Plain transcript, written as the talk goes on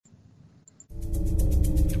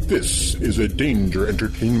This is a Danger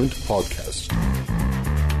Entertainment podcast.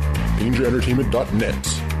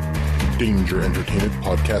 DangerEntertainment.net. Danger Entertainment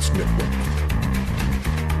Podcast Network.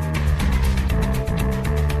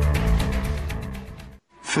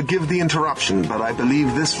 Forgive the interruption, but I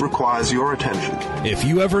believe this requires your attention. If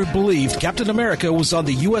you ever believed Captain America was on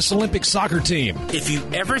the U.S. Olympic soccer team. If you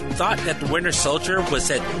ever thought that the Winter Soldier was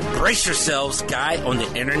that brace yourselves guy on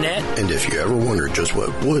the internet. And if you ever wondered just what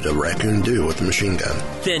would a raccoon do with a machine gun.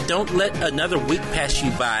 Then don't let another week pass you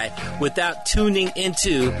by without tuning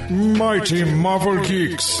into Mighty Marvel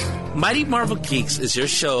Geeks. Mighty Marvel Geeks is your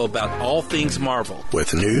show about all things Marvel.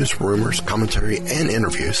 With news, rumors, commentary, and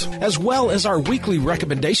interviews. As well as our weekly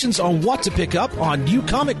recommendations on what to pick up on New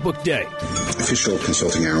Comic Book Day. Official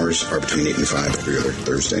consulting hours are between 8 and 5 every other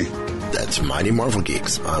Thursday. That's Mighty Marvel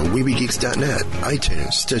Geeks on WeebieGeeks.net,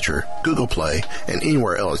 iTunes, Stitcher, Google Play, and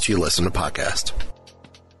anywhere else you listen to podcasts.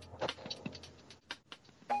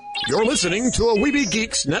 You're listening to a Weebie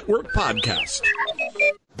Geeks Network podcast.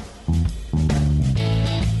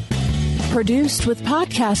 Produced with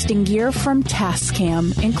podcasting gear from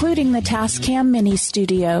Tascam, including the Tascam Mini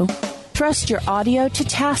Studio. Trust your audio to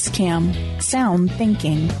Tascam. Sound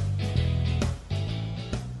thinking.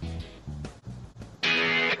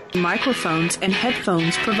 Microphones and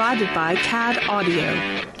headphones provided by CAD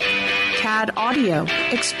Audio. CAD Audio.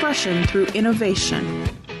 Expression through innovation.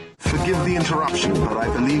 Forgive the interruption, but I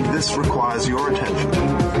believe this requires your attention.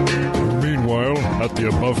 Meanwhile, at the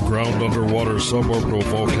above-ground underwater suborbital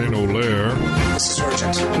volcano lair...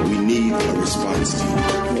 Sergeant, we need a response team.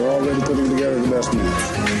 We're already putting together the best man.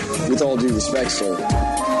 With all due respect, sir,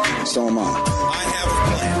 so am I. I have a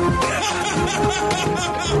plan.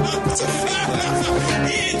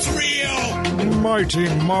 It's real! Mighty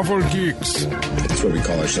Marvel Geeks. That's what we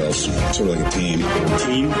call ourselves. Sort of like a team.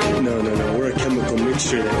 Team? No. We're a chemical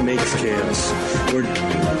mixture that makes chaos. We're a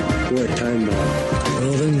time bomb.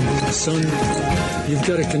 Well then, son, you've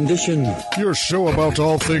got a condition. Your show about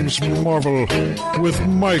all things Marvel with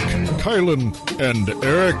Mike, Kylan, and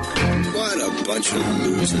Eric. What a bunch of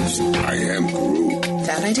losers. I am Groot.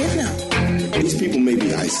 That I did know. These people may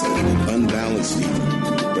be isolated, unbalanced even,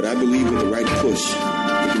 but I believe with the right push,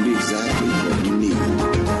 it can be exactly what we need.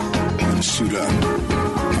 Suit up.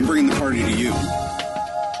 I'm bringing the party to you.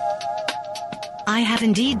 I have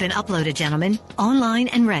indeed been uploaded, gentlemen, online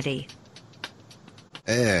and ready.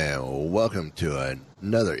 And welcome to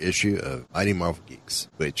another issue of Mighty Marvel Geeks,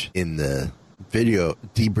 which in the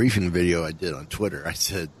debriefing video I did on Twitter, I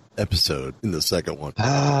said episode in the second one.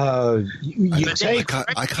 I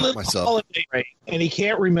caught myself. Holiday, and he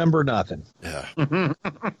can't remember nothing. Yeah.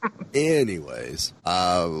 Anyways,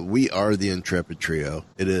 we are the Intrepid Trio.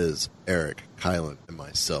 It is Eric, Kylan, and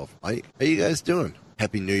myself. Mike, how you guys doing?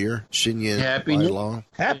 Happy New Year. Shinyan. Happy New Year.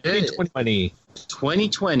 Happy 2020.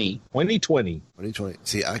 2020.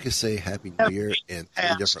 See, I could say Happy New Year in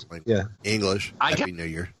three different languages. Yeah. English, Happy New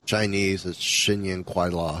Year. Chinese is Shinyan Kwai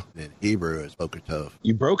La. And Hebrew is Boker Tov.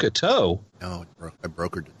 You broke a toe? No, I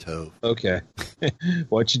brokered a toe. Okay.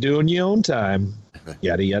 What you do in your own time.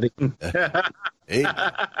 Yada, yada.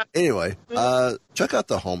 Anyway, check out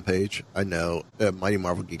the homepage. I know,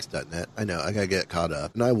 MightyMarvelGeeks.net. I know, I gotta get caught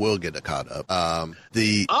up, and I will get it caught up. That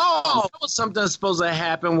was something that's supposed to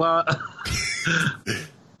happen while...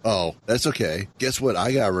 Oh, that's okay. Guess what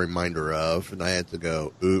I got a reminder of, and I had to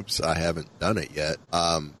go, oops, I haven't done it yet.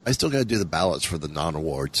 I still gotta do the ballots for the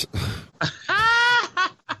non-awards.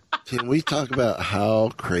 Can we talk about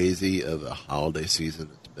how crazy of a holiday season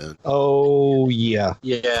it's been? Oh, yeah.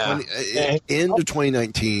 End of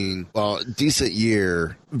 2019, well, decent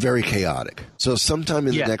year, very chaotic. So sometime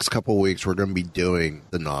in the next couple of weeks, we're going to be doing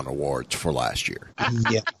the non-awards for last year.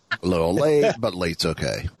 Yeah. A little late, but late's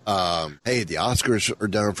okay. Hey, the Oscars are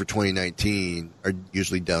done for 2019, are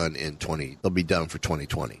usually done in they'll be done for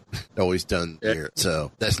 2020. They're always done here.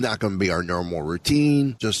 So that's not going to be our normal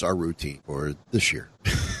routine, just our routine for this year.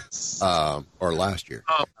 Or last year.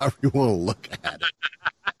 However you want to look at it.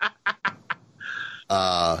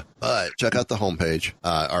 But check out the homepage.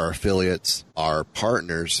 Our affiliates, our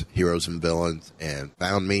partners, Heroes and Villains, and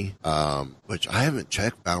Found Me, which I haven't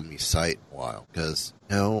checked Found Me's site in a while because,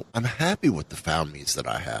 I'm happy with the Found Me's that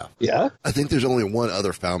I have. Yeah? I think there's only one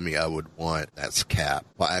other Found Me I would want. That's Cap.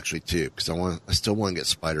 Well, actually two, because I still want to get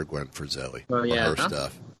Spider-Gwen for Zoe. For her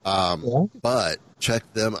stuff. But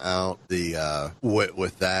check them out. The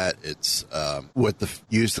with that, it's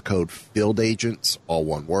use the code Field Agents, all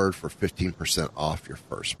one word, for 15% off your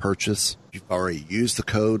first purchase. If you've already used the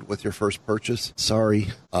code with your first purchase, sorry.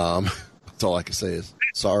 That's all I can say is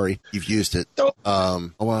sorry. You've used it.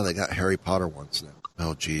 Oh wow, they got Harry Potter ones now.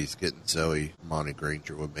 Oh, geez, getting Zoe Monty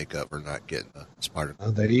Granger would make up for not getting a Spider. Oh,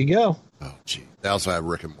 there you go. Oh, gee. They also have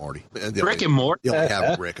Rick and Morty. Rick and Morty? They only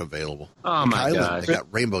have Rick available. Oh, my God. They got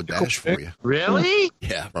Rainbow Dash for you. Really?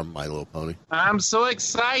 Yeah, from My Little Pony. I'm so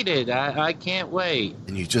excited. I can't wait.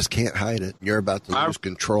 And you just can't hide it. You're about to lose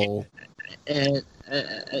control. I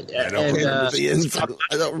don't remember the end.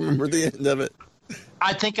 I don't remember the end of it.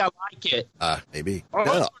 I think I like it. Maybe.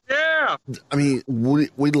 Oh, yeah. I mean,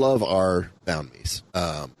 we love our Found Me's.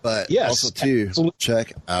 But also, too,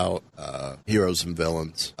 check out Heroes and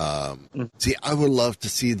Villains. See, I would love to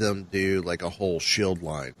see them do like a whole S.H.I.E.L.D.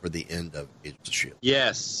 line for the end of Agents of S.H.I.E.L.D.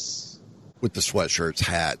 Yes. With the sweatshirts,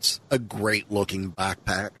 hats, a great-looking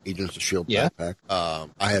backpack, Agents of S.H.I.E.L.D. backpack.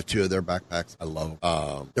 I have 2 of their backpacks. I love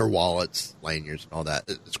them. Their wallets, lanyards, and all that.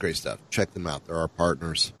 It's great stuff. Check them out. They're our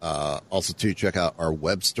partners. Also, too, check out our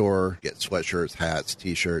web store. Get sweatshirts, hats,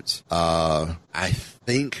 T-shirts. I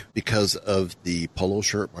think because of the polo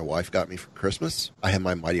shirt my wife got me for Christmas, I have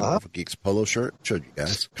my Mighty Morphin Geeks polo shirt. Showed you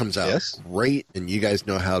guys. Comes out great, and you guys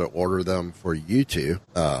know how to order them for you two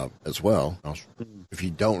as well. If you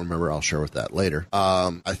don't remember, I'll share with that later.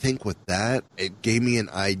 I think with that, it gave me an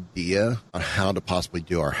idea on how to possibly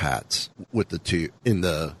do our hats with the 2 in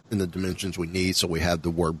the dimensions we need. So we have the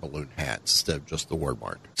word balloon hat instead of just the word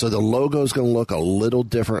mark. So the logo is going to look a little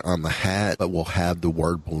different on the hat, but we'll have the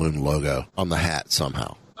word balloon logo on the hat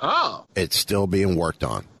somehow. Oh, it's still being worked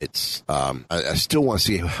on. It's I still want to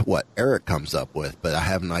see what Eric comes up with, but I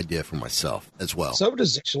have an idea for myself as well. So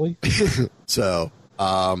does actually. So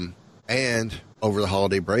and over the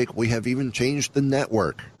holiday break, we have even changed the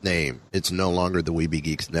network name. It's no longer the Weeby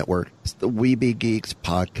Geeks Network. It's the Weeby Geeks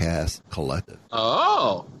Podcast Collective.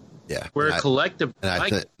 Oh. Yeah. We're a collective.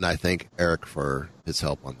 And I thank Eric for his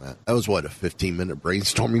help on that. That was, a 15-minute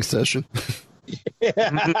brainstorming session?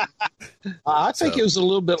 Yeah. I think it was a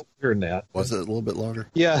little bit longer than that. Was it a little bit longer?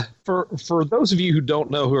 Yeah. For those of you who don't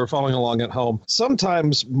know, who are following along at home,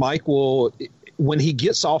 sometimes Mike will... When he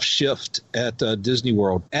gets off shift at Disney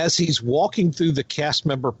World, as he's walking through the cast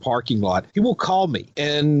member parking lot, he will call me.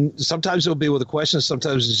 And sometimes it'll be with a question.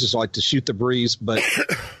 Sometimes it's just like to shoot the breeze. But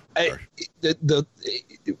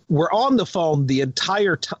we're on the phone the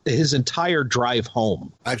entire his entire drive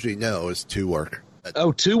home. Actually, no, it's to work.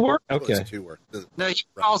 To work? Okay. It's to work. No, he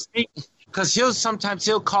calls me because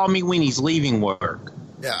he'll call me when he's leaving work.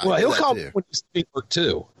 Yeah, well, he'll call me when he's leaving work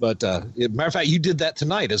too. But matter of fact, you did that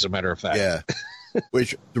tonight. As a matter of fact, yeah.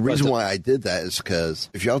 Which the reason why I did that is because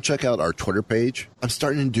if y'all check out our Twitter page, I'm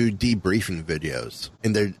starting to do debriefing videos,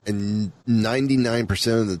 and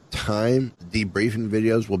 99% of the time, the debriefing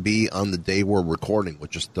videos will be on the day we're recording,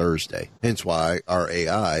 which is Thursday. Hence why our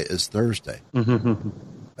AI is Thursday.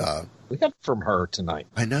 We got from her tonight.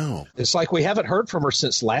 I know. It's like we haven't heard from her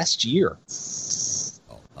since last year. Is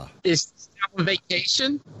she still on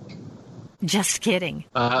vacation? Just kidding.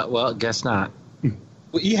 Well, guess not.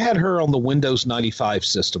 Well, you had her on the Windows 95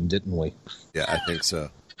 system, didn't we? Yeah, I think so.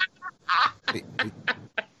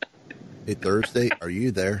 Hey, Thursday, are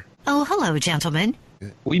you there? Oh, hello, gentlemen.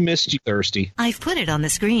 We missed you, Thirsty. I've put it on the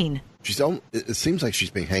screen. It seems like she's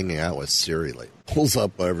been hanging out with Siri lately. Pulls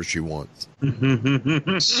up whatever she wants.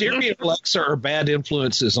 Siri and Alexa are bad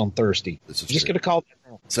influences on Thirsty. This is just going to call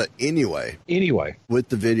them. So anyway, with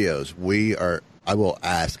the videos, I will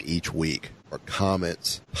ask each week for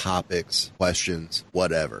comments, topics, questions,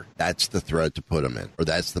 whatever. That's the thread to put them in, or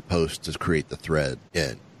that's the post to create the thread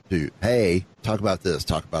in. Hey, talk about this,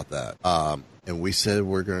 talk about that. And we said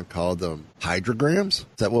we're going to call them hydrograms. Is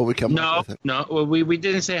that what we come up with? No, we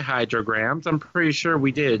didn't say hydrograms. I'm pretty sure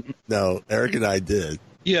we did. No, Eric and I did.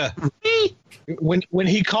 Yeah. When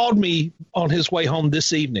he called me on his way home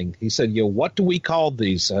this evening, he said, what do we call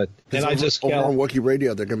these? And I just over on Wookiee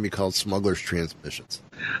Radio, they're going to be called Smuggler's Transmissions.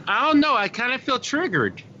 I don't know. I kind of feel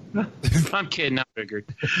triggered. I'm kidding. I'm triggered.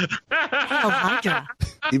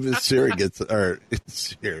 Even Siri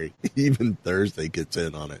even Thursday gets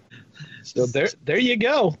in on it. So there you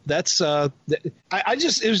go. That's it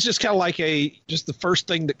was just kind of like just the first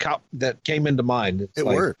thing that came into mind. It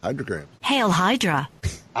worked. Hydrogram. Hail Hydra.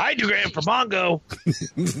 Hydrogram for Mongo.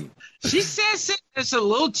 She says it's a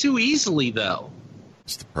little too easily, though.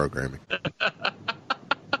 It's the programming.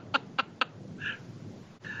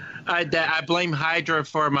 I blame Hydra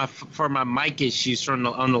for my mic issues on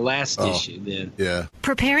the last issue. Then yeah.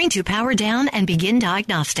 Preparing to power down and begin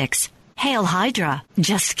diagnostics. Hail Hydra.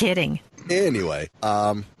 Just kidding. Anyway,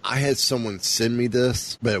 I had someone send me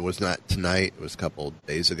this, but it was not tonight. It was a couple of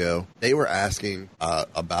days ago. They were asking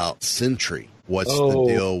about Sentry. What's the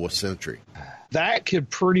deal with Sentry? That could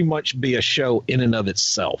pretty much be a show in and of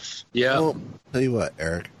itself. Yeah. Well, tell you what,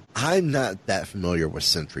 Eric. I'm not that familiar with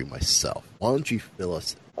Sentry myself. Why don't you fill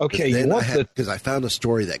us in? Okay, because I found a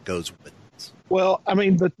story that goes with this. Well, I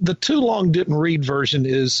mean, the too long didn't read version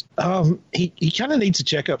is he kind of needs a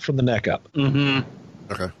checkup from the neck up. Mm-hmm.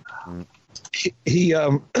 Okay.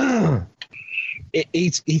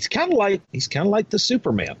 He's kind of like the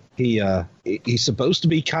Superman. He's supposed to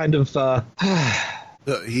be kind of.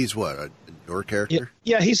 He's what, a newer character?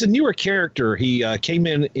 Yeah, he's a newer character. He came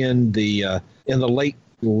in the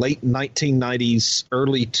late 1990s,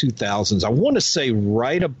 early 2000s. I want to say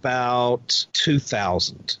right about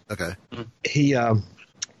 2000. Okay. He,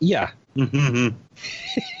 yeah. Mm-hmm.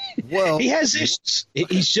 Well, he has issues.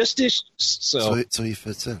 Okay. He's just issues. So he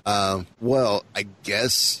fits in. Well, I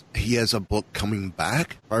guess he has a book coming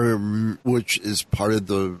back, which is part of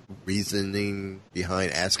the reasoning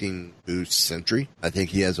behind asking who's Sentry. I think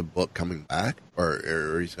he has a book coming back,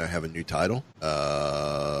 or he's going to have a new title.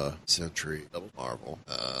 Sentry, Double Marvel,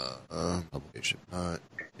 publication.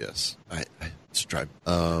 Yes, let's try.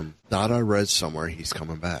 Thought I read somewhere he's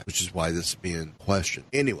coming back, which is why this is being questioned.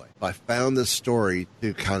 Anyway, I found this story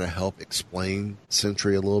to kind of help explain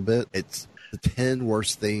Sentry a little bit. It's the 10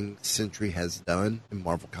 worst things Sentry has done in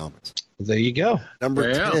Marvel Comics. There you go.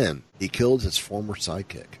 Number 10, he killed his former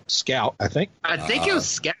sidekick. Scout, I think. I think it was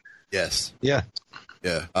Scout. Yes. Yeah.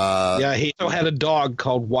 Yeah. He also had a dog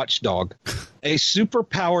called Watchdog, a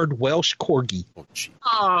super-powered Welsh Corgi.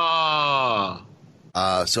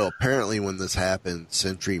 Oh, so apparently when this happened,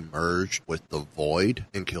 Sentry merged with the Void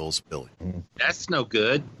and kills Billy. That's no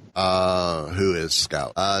good. Who is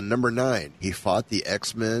Scout? Number 9, he fought the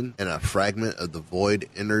X-Men and a fragment of the Void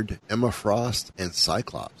entered Emma Frost and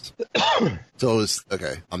Cyclops. So it's,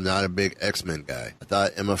 okay, I'm not a big X-Men guy. I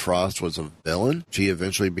thought Emma Frost was a villain. She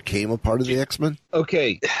eventually became a part of the X-Men.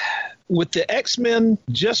 Okay. With the X-Men,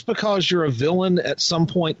 just because you're a villain at some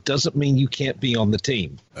point doesn't mean you can't be on the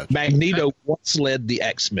team. Gotcha. Magneto once led the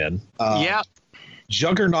X-Men. Yeah.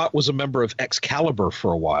 Juggernaut was a member of Excalibur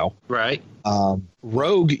for a while. Right.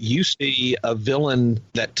 Rogue used to be a villain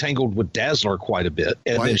that tangled with Dazzler quite a bit,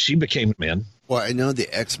 and then she became man. Well, I know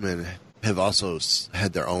the X-Men have also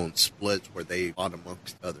had their own splits where they fought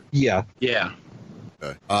amongst others. Yeah. Yeah.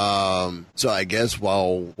 Okay. So I guess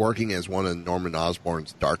while working as one of Norman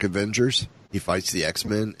Osborn's Dark Avengers, he fights the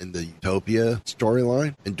X-Men in the Utopia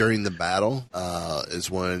storyline. And during the battle is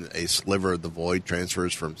when a sliver of the Void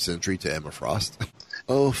transfers from Sentry to Emma Frost.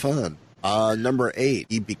 Oh, fun. Number 8,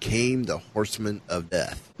 he became the Horseman of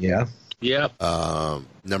Death. Yeah. Yep.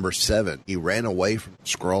 Number 7, he ran away from the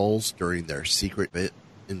Skrulls during their secret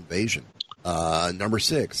invasion. Number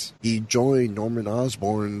 6, he joined Norman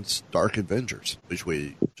Osborn's Dark Avengers, which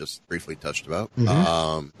we just briefly touched about.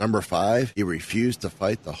 Mm-hmm. Number 5, he refused to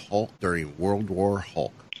fight the Hulk during World War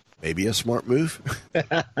Hulk. Maybe a smart move.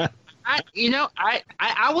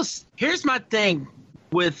 Here's my thing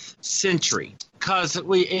with Sentry, because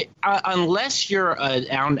unless you're an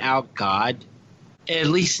out-and-out god, at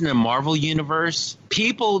least in the Marvel universe,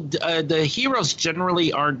 the heroes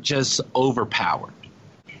generally aren't just overpowered.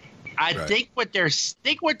 I think what they're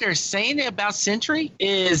saying about Sentry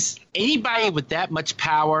is anybody with that much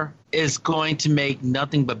power is going to make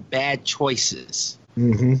nothing but bad choices.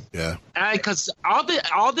 Mm-hmm. Yeah. Because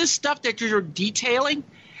all this stuff that you're detailing,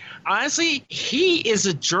 honestly, he is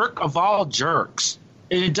a jerk of all jerks,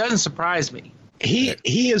 and it doesn't surprise me.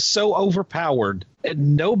 He is so overpowered,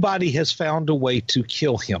 and nobody has found a way to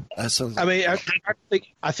kill him. I'm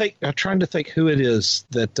trying to think who it is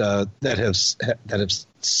that have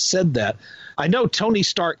said that. I know Tony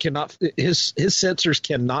Stark cannot. His sensors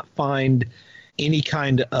cannot find any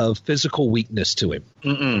kind of physical weakness to him.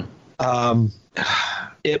 Mm-mm.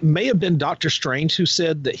 It may have been Doctor Strange who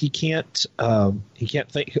said that he can't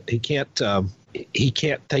think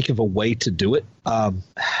of a way to do it.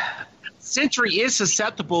 Sentry is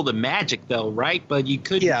susceptible to magic, though, right? But you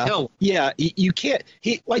couldn't kill him. Yeah, you can't.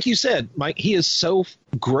 Like you said, Mike, he is so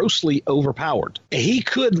grossly overpowered. He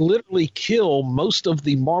could literally kill most of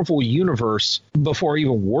the Marvel universe before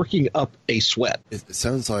even working up a sweat. It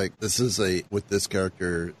sounds like with this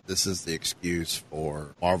character, this is the excuse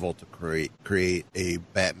for Marvel to create a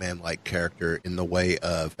Batman-like character in the way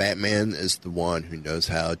of Batman is the one who knows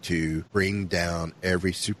how to bring down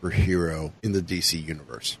every superhero in the DC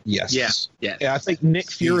universe. Yes. Yeah. I think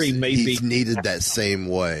Nick Fury he's needed that same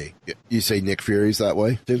way. You say Nick Fury's that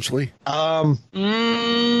way, potentially? It's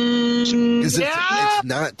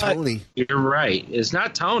not Tony. You're right. It's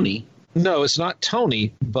not Tony. No, it's not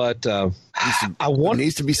Tony, but it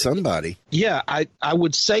needs to be somebody. Yeah, I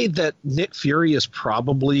would say that Nick Fury is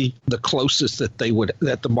probably the closest that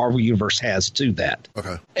the Marvel Universe has to that.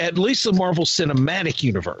 Okay. At least the Marvel Cinematic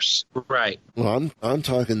Universe. Right. Well, I'm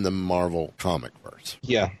talking the Marvel comic verse.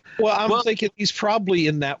 Yeah. Well, I'm thinking he's probably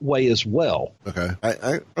in that way as well. Okay.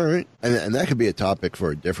 All right. And that could be a topic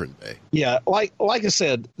for a different day. Yeah. Like I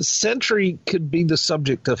said, Sentry could be the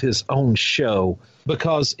subject of his own show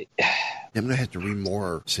because I'm going to have to read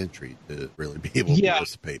more Sentry to really be able to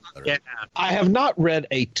participate better. Yeah. I have not read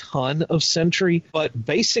a ton of Sentry, but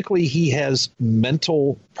basically he has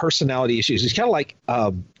mental personality issues. He's kind of like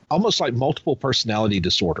almost like multiple personality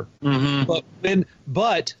disorder. Mm-hmm.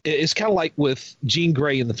 But it's kind of like with Jean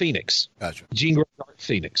Grey in the Phoenix. Gotcha. Jean Grey Dark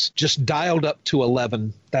Phoenix just dialed up to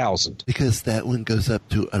 11,000. Because that one goes up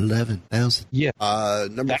to 11,000. Yeah.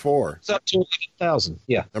 Number 4. It's up to 11,000.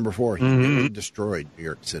 Yeah. Number 4. He destroyed New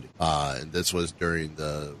York City. And this was during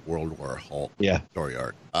the World War Hulk story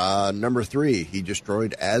arc. Number 3. He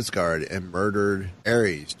destroyed Asgard and murdered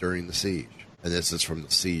Ares during the siege. And this is from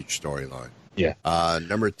the Siege storyline. Yeah.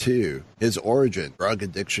 Number 2, his origin, drug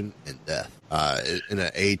addiction and death. In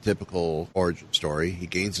an atypical origin story, he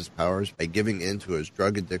gains his powers by giving in to his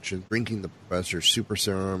drug addiction, drinking the professor's super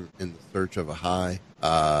serum in the search of a high.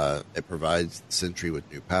 It provides the Sentry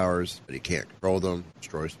with new powers, but he can't control them,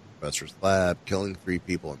 destroys the professor's lab, killing 3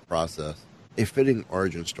 people in the process. A fitting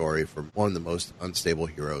origin story for one of the most unstable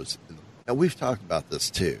heroes in the world. Now, we've talked about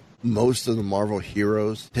this too. Most of the Marvel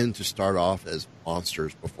heroes tend to start off as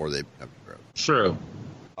monsters before they become heroes. True.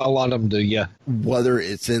 A lot of them do, yeah. Whether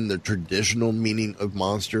it's in the traditional meaning of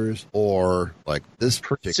monsters or like this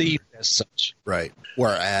particular. Perceived as such. Right.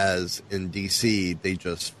 Whereas in DC, they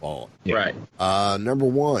just fall. Yeah. Right. Number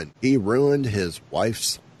 1, he ruined his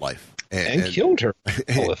wife's life. And killed her.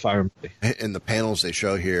 If I remember. And the panels they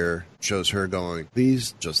show here shows her going,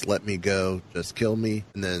 please just let me go, just kill me.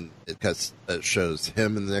 And then it shows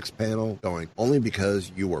him in the next panel going, only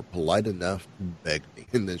because you were polite enough to beg me.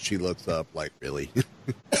 And then she looks up like, really?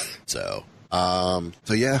 So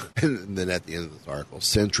yeah. And then at the end of this article,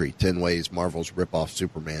 Sentry, 10 ways Marvel's rip-off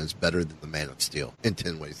Superman is better than the Man of Steel. In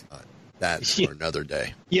 10 ways not. That's for another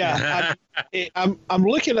day. Yeah, I'm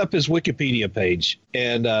looking up his Wikipedia page,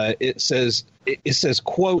 and it says,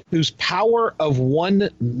 quote, whose power of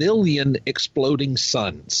 1 million exploding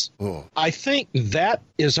suns. Oh. I think that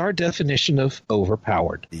is our definition of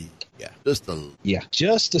overpowered. Yeah,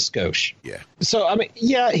 just a skosh. Yeah. So, I mean,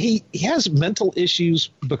 yeah, he has mental issues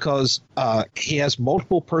because he has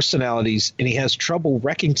multiple personalities and he has trouble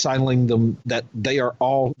reconciling them that they are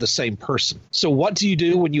all the same person. So what do you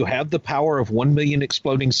do when you have the power of 1 million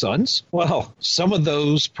exploding suns? Well, some of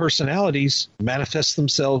those personalities manifest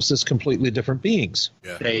themselves as completely different beings.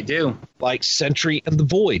 Yeah. They do. Like Sentry and the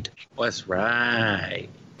Void. That's right.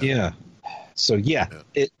 Yeah. So,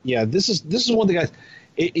 this is one of the guys.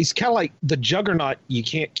 He's kind of like the Juggernaut. You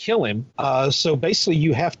can't kill him. So basically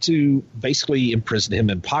you have to imprison him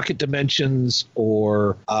in pocket dimensions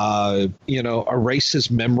or, erase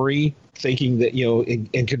his memory, thinking that,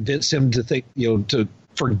 and convince him to think, to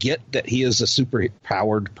forget that he is a super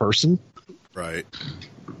powered person. Right.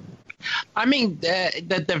 I mean,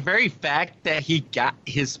 the very fact that he got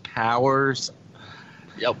his powers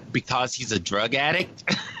because he's a drug addict.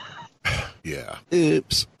 Yeah.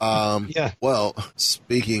 Oops. Yeah. Well,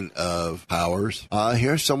 speaking of powers,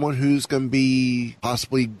 here's someone who's going to be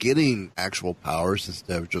possibly getting actual powers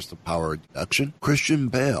instead of just a power of deduction. Christian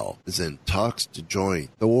Bale is in talks to join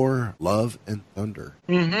Thor, Love, and Thunder.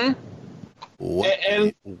 Mm-hmm.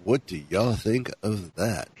 What do y'all think of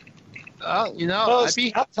that?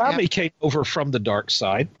 Tommy came over from the dark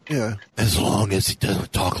side. Yeah. As long as he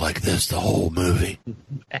doesn't talk like this the whole movie.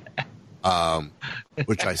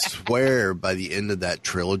 Which I swear by the end of that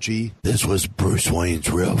trilogy, this was Bruce Wayne's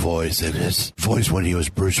real voice, and his voice when he was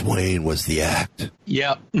Bruce Wayne was the act.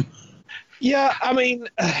 Yep. Yeah, I mean,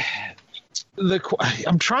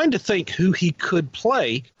 I'm trying to think who he could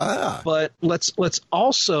play, but let's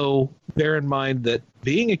also bear in mind that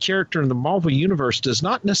being a character in the Marvel Universe does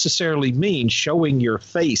not necessarily mean showing your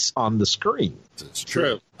face on the screen. It's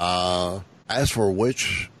true. As for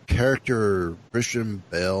which character Christian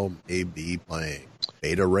Bale may be playing,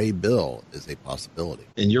 Beta Ray Bill is a possibility.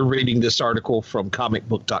 And you're reading this article from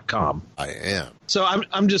comicbook.com. I am. So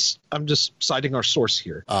I'm just citing our source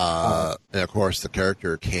here. And of course, the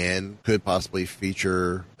character could possibly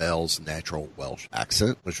feature Bell's natural Welsh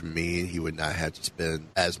accent, which would mean he would not have to spend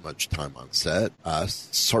as much time on set.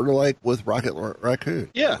 Sort of like with Rocket Raccoon.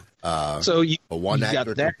 Yeah. So one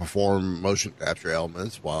actor can perform motion capture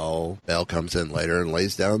elements while Bell comes in later and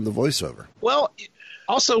lays down the voiceover. Well,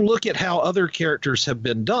 Also, look at how other characters have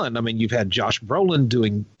been done. I mean, you've had Josh Brolin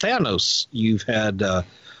doing Thanos. You've had, of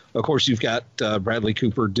course, you've got Bradley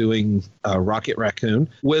Cooper doing Rocket Raccoon,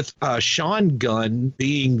 with Sean Gunn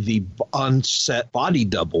being the on-set body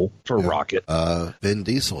double for Rocket. Vin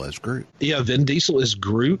Diesel as Groot. Yeah, Vin Diesel is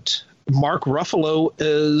Groot. Mark Ruffalo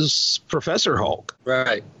is Professor Hulk.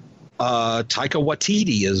 Right. Taika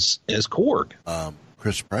Waititi is Korg.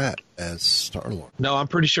 Chris Pratt as Star-Lord. No, I'm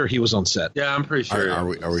pretty sure he was on set. Yeah, I'm pretty sure.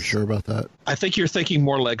 Are we sure about that? I think you're thinking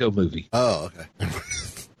more Lego Movie. Oh, okay.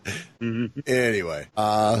 Anyway,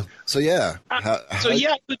 so yeah,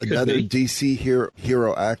 another DC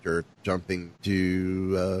hero actor jumping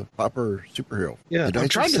to proper superhero. Yeah, Did I'm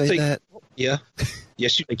trying to think. That? Yeah,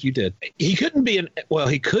 yes, you think you did. He couldn't be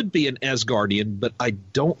he could be an Asgardian, but I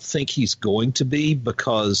don't think he's going to be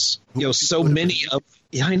because so many of.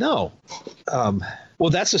 Yeah, I know. Well,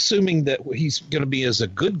 that's assuming that he's going to be as a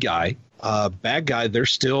good guy. Bad guy,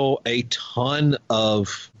 there's still a ton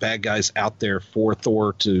of bad guys out there for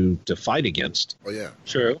Thor to fight against. Oh, yeah.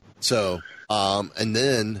 True. So, and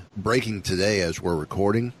then breaking today as we're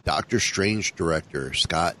recording, Doctor Strange director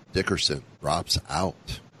Scott Dickerson drops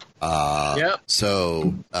out.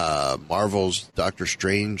 So, Marvel's Doctor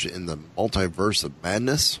Strange in the Multiverse of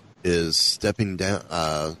Madness is stepping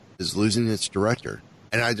down, is losing its director.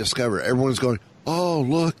 And I discovered everyone's going, oh,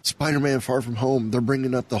 look, Spider-Man Far From Home. They're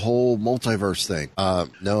bringing up the whole multiverse thing.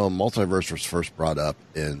 No, multiverse was first brought up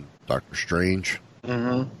in Doctor Strange.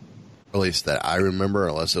 Mm-hmm. At least that I remember,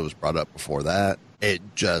 unless it was brought up before that. It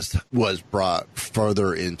just was brought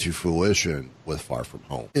further into fruition with Far From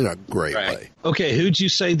Home in a great way. Okay, who'd you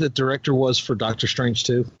say the director was for Doctor Strange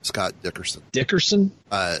 2? Scott Dickerson. Dickerson?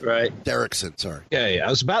 Derrickson, sorry. Yeah, I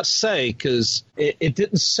was about to say, because it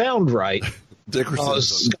didn't sound right. Scott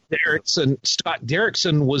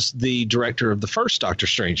Derrickson was the director of the first Doctor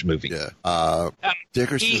Strange movie. Yeah.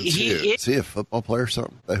 Dickerson, is he a football player or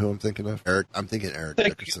something? Is that who I'm thinking of? I'm thinking Eric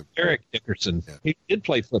Dickerson. Eric Dickerson. Yeah. He did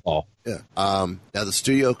play football. Yeah. Now, the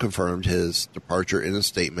studio confirmed his departure in a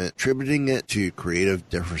statement, attributing it to creative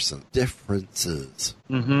differences.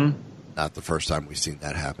 Mm-hmm. Not the first time we've seen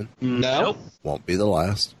that happen. Nope. Won't be the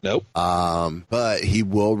last. Nope. But he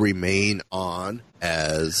will remain on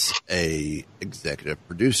as a executive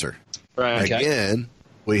producer. Right. Again,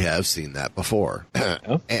 we have seen that before.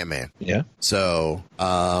 Ant-Man. Yeah. So,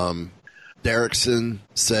 Derrickson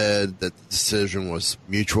said that the decision was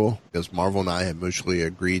mutual because Marvel and I had mutually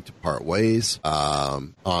agreed to part ways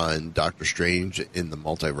on Doctor Strange in the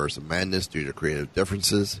Multiverse of Madness due to creative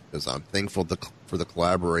differences, because I'm thankful for the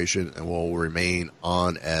collaboration and will remain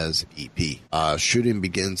on as EP. Shooting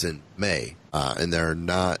begins in May, and there are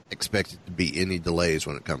not expected to be any delays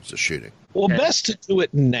when it comes to shooting. Well, best to do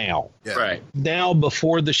it now. Yeah. Right. Now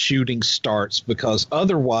before the shooting starts, because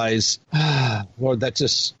otherwise, Lord, that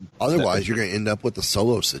just... Otherwise, you're going to end up with the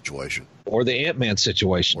Solo situation. Or the Ant-Man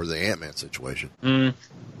situation.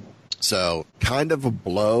 So, kind of a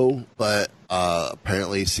blow, but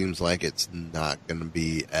apparently seems like it's not going to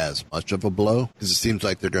be as much of a blow, because it seems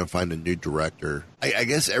like they're going to find a new director. I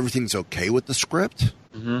guess everything's okay with the script.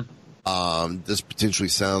 Mm-hmm. This potentially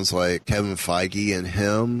sounds like Kevin Feige and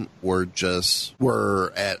him were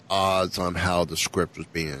at odds on how the script was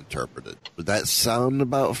being interpreted. Would that sound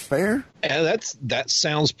about fair? Yeah, that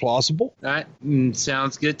sounds plausible. That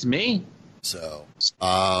sounds good to me. So,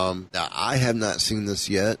 now I have not seen this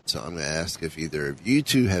yet, so I'm going to ask if either of you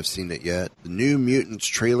two have seen it yet. The New Mutants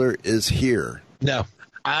trailer is here. No.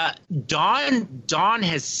 Dawn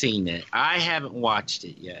has seen it. I haven't watched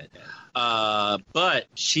it yet. But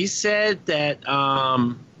she said that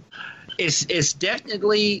it's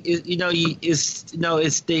definitely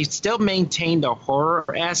they still maintain the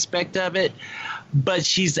horror aspect of it, but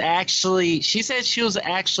she said she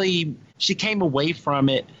came away from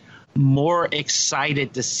it more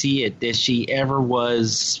excited to see it than she ever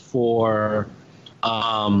was for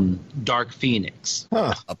Dark Phoenix.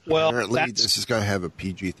 Huh. Apparently, this is going to have a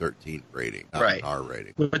PG-13 rating, not an R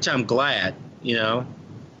rating. Which I'm glad,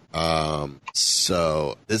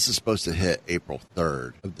 So this is supposed to hit April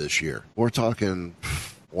 3rd of this year. We're talking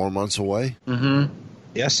 4 months away. Mm-hmm.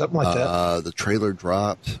 Yeah, something like that. The trailer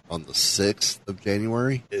dropped on the 6th of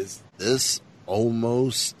January. Is this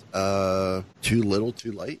almost too little,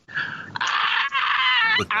 too late?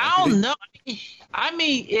 I don't know. I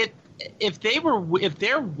mean, if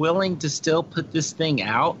they're willing to still put this thing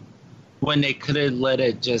out when they could have let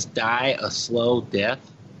it just die a slow death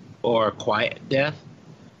or a quiet death,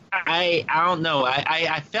 I don't know.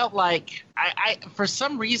 I felt like I for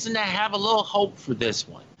some reason I have a little hope for this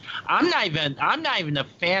one. I'm not even a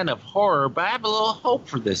fan of horror, but I have a little hope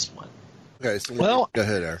for this one. Okay, so well, go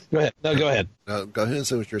ahead, Eric. Go ahead. No, go ahead. Go ahead and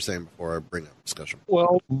say what you're saying before I bring up discussion.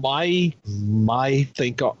 Well, my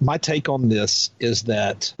take on this is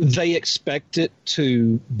that they expect it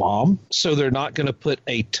to bomb, so they're not going to put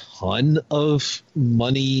a ton of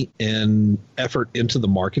money and effort into the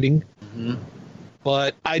marketing. Mm-hmm.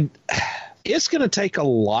 But it's going to take a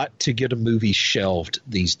lot to get a movie shelved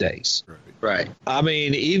these days. Right. I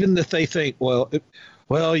mean, even if they think, well,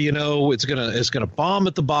 you know, it's gonna bomb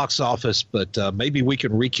at the box office, but maybe we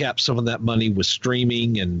can recap some of that money with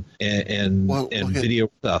streaming and video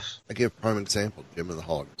stuff. I give a prime example, Jim of the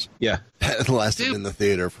Holograms. Yeah, that lasted in the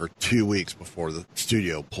theater for 2 weeks before the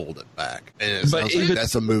studio pulled it back, and it sounds like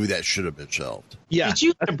that's a movie that should have been shelved. Yeah, did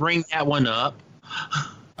you bring that one up?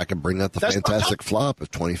 I can bring up the Fantastic Flop of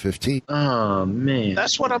 2015. Oh, man.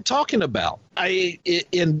 That's what I'm talking about.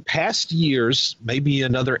 In past years, maybe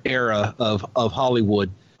another era of Hollywood,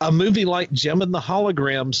 a movie like Jem and the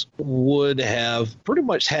Holograms would have pretty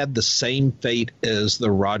much had the same fate as the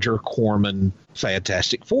Roger Corman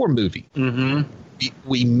Fantastic Four movie. Mm-hmm.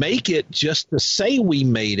 We make it just to say we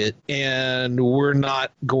made it, and we're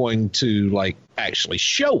not going to actually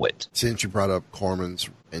show it. Since you brought up Corman's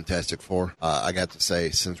Fantastic Four, I got to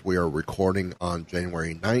say, since we are recording on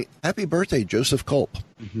January 9th, happy birthday, Joseph Culp.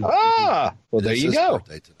 Mm-hmm. Ah, well, there you go.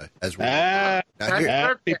 Birthday today, as well. Happy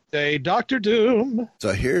birthday, Dr. Doom.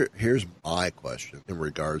 So here's my question in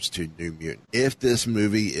regards to New Mutant. If this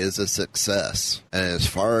movie is a success, and as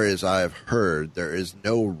far as I've heard, there is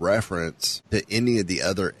no reference to any of the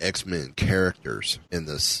other X-Men characters in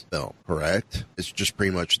this film, correct? It's just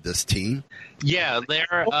pretty much this team. Yeah,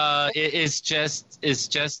 it's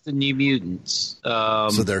just the New Mutants.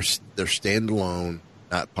 So they're standalone,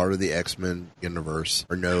 not part of the X-Men universe,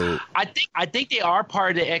 or no? I think they are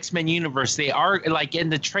part of the X-Men universe. They are, like,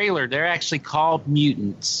 in the trailer, they're actually called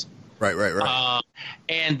mutants. Right.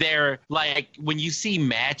 And they're like, when you see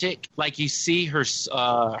Magic, like you see her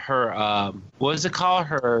what is it called?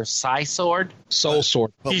 Her Soul Sword.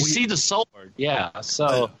 You see the sword, yeah.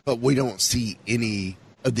 So, but we don't see any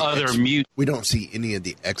of the other mutants. We don't see any of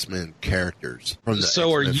the X-Men characters from the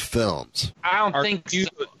X-Men films. I don't think you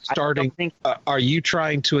Are you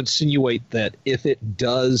trying to insinuate that if it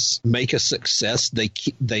does make a success,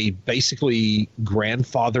 they basically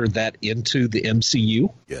grandfather that into the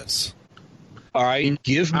MCU? Yes. All right,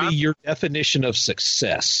 give me your definition of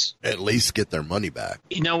success. At least get their money back.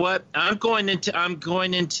 You know what? I'm going into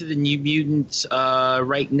the New Mutants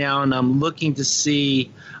right now, and I'm looking to see.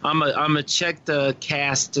 I'm gonna check the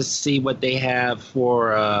cast to see what they have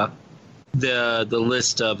for the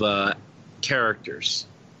list of characters.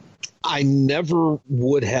 I never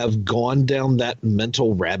would have gone down that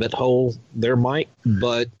mental rabbit hole there, Mike,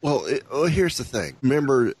 but... Well, here's the thing.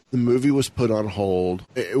 Remember, the movie was put on hold.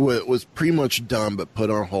 It was pretty much done, but put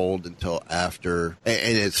on hold until after...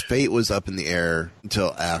 And its fate was up in the air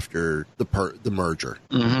until after the merger.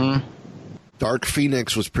 Mm-hmm. Dark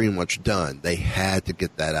Phoenix was pretty much done. They had to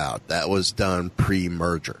get that out. That was done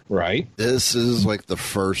pre-merger. Right. This is like the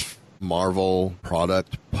first Marvel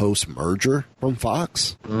product post-merger from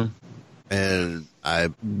Fox. Mm-hmm. And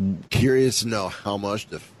I'm curious to know how much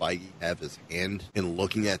does Feige have his hand in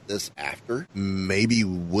looking at this after? Maybe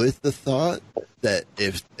with the thought that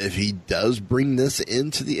if he does bring this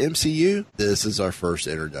into the MCU, this is our first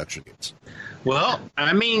introduction. Well,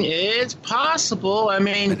 I mean, it's possible. I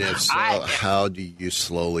mean, and if so, how do you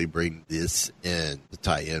slowly bring this in to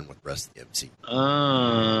tie in with the rest of the MCU?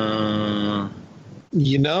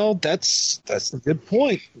 You know, that's a good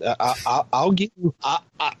point. I'll give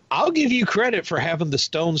you credit for having the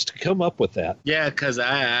stones to come up with that. Yeah, because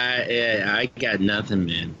I got nothing,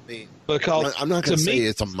 man. Because I'm not going to say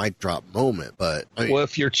it's a mic drop moment, but well,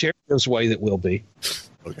 if your chair goes away, that will be.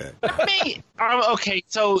 Okay. Okay,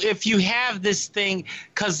 so if you have this thing,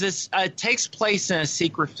 because this takes place in a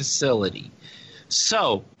secret facility.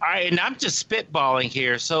 So, I'm just spitballing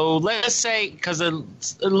here. So let's say, because it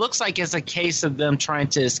looks like it's a case of them trying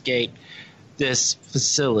to escape this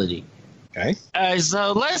facility. Okay.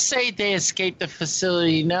 So let's say they escape the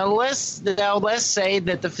facility. Now let's say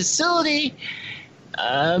that the facility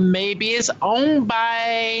maybe is owned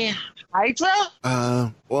by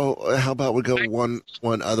Hydra. Well, how about we go one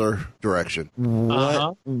other direction?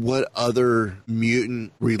 What other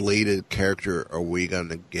mutant related character are we going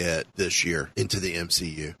to get this year into the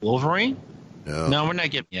MCU? Wolverine? No, we're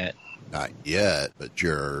not getting yet. Not yet, but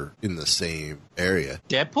you're in the same area.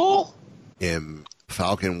 Deadpool? In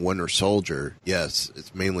Falcon Winter Soldier, yes,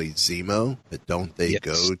 it's mainly Zemo, but don't they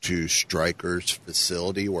go to Stryker's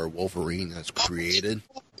facility where Wolverine has created?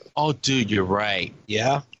 Oh, dude, you're right.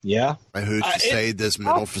 Yeah. And who's to say this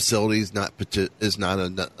mental facility is not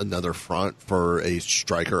another front for a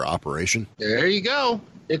Stryker operation? There you go.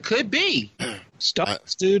 It could be. Stop,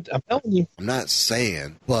 dude. I'm telling you. I'm not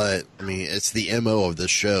saying, but I mean, it's the MO of the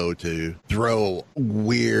show to throw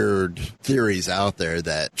weird theories out there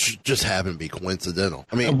that just happen to be coincidental.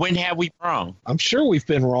 I mean, when have we been wrong? I'm sure we've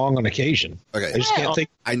been wrong on occasion. Okay. I just can't think.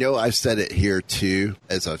 I know I've said it here too,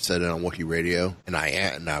 as I've said it on Wookiee Radio, and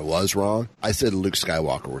I was wrong. I said Luke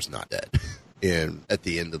Skywalker was not dead. At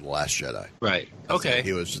the end of The Last Jedi. Right. Okay.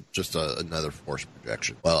 He was just another Force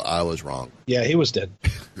projection. Well, I was wrong. Yeah, he was dead.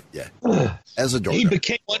 Yeah. As a Darth. He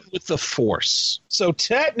became one with the Force. So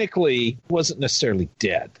technically, wasn't necessarily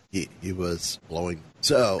dead. He was blowing.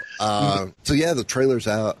 So yeah, the trailer's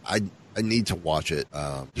out. I need to watch it.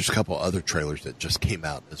 There's a couple other trailers that just came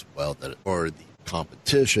out as well or the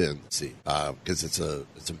competition, because it's a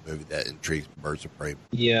movie that intrigues Birds of Prey.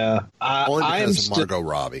 Yeah, only because of Margot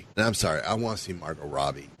Robbie. And I'm sorry, I want to see Margot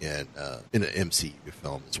Robbie in an MCU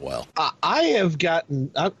film as well.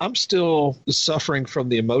 I'm still suffering from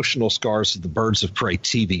the emotional scars of the Birds of Prey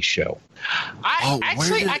TV show.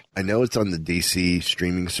 I know it's on the DC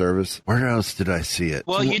streaming service. Where else did I see it?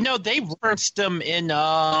 Well, they referenced them in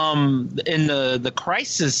the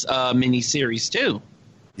Crisis miniseries too.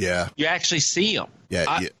 Yeah, you actually see them.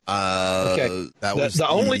 Yeah, okay. That was the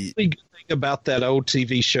only good thing about that old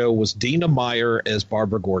TV show was Dina Meyer as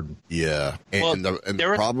Barbara Gordon. Yeah, and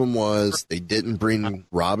the problem was they didn't bring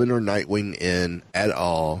Robin or Nightwing in at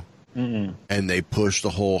all, and they pushed the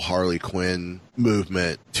whole Harley Quinn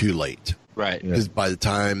movement too late. Right. Because by the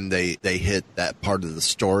time they hit that part of the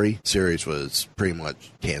story, series was pretty much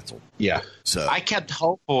canceled. Yeah. So I kept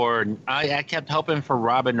hoping for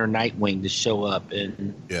Robin or Nightwing to show up.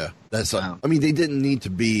 And that's. I mean, they didn't need to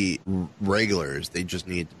be regulars. They just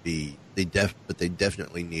need to be. But they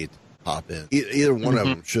definitely need to pop in. Either one of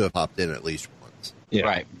them should have popped in at least once. Yeah.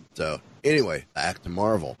 Right. So anyway, back to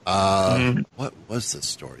Marvel. What was the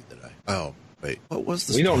story that I? Oh wait, what was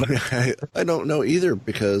the story? Don't know. I don't know either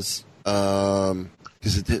because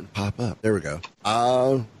it didn't pop up. There we go.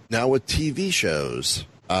 Now with TV shows,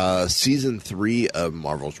 season 3 of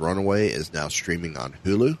Marvel's Runaway is now streaming on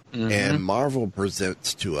Hulu, and Marvel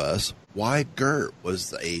presents to us why Gert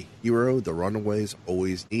was a hero the Runaways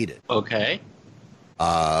always needed. Okay.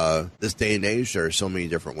 This day and age, there are so many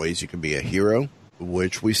different ways you can be a hero,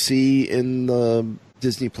 which we see in the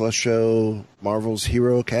Disney Plus show Marvel's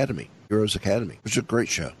Heroes Academy, which is a great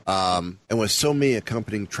show. And with so many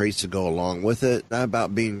accompanying traits to go along with it, not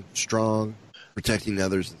about being strong, protecting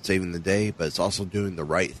others, and saving the day, but it's also doing the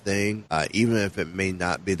right thing, even if it may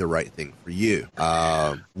not be the right thing for you.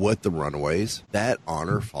 With the Runaways, that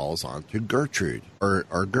honor falls on to Gertrude,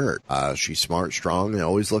 or Gert. She's smart, strong, and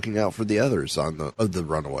always looking out for the others of the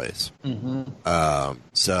Runaways.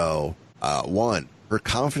 One, her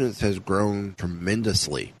confidence has grown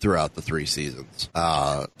tremendously throughout the 3 seasons.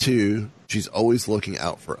 2, she's always looking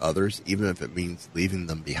out for others, even if it means leaving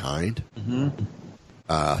them behind.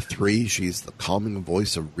 3, she's the calming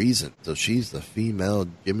voice of reason. So she's the female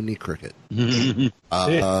Jiminy Cricket.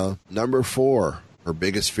 Number 4, her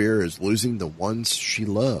biggest fear is losing the ones she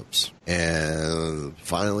loves. And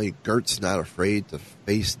finally, Gert's not afraid to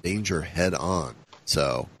face danger head on.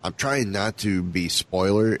 So I'm trying not to be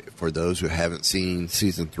spoiler for those who haven't seen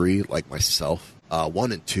season 3, like myself.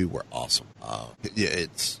 1 and 2 were awesome.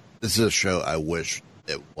 This is a show I wish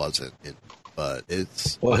it wasn't in, but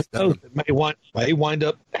it's. Well, it may wind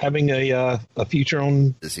up having a future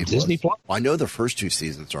on Disney Plus. Well, I know the first 2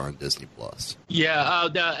 seasons are on Disney Plus. Yeah,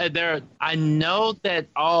 I know that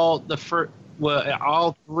all 3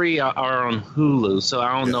 are on Hulu, so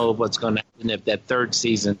I don't know what's going to happen if that 3rd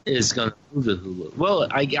season is going to move to Hulu. Well,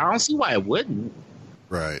 I don't see why it wouldn't.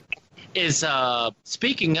 Right.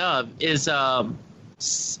 Speaking of, is the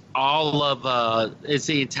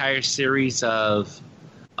entire series of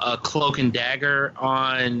Cloak and Dagger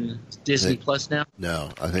on Disney Plus now? No,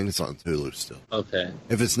 I think it's on Hulu still. Okay.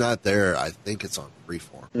 If it's not there, I think it's on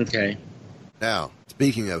Freeform. Okay. Now,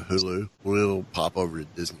 speaking of Hulu, we'll pop over to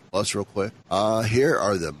Disney Plus real quick. Here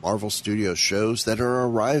are the Marvel Studios shows that are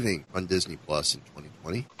arriving on Disney Plus in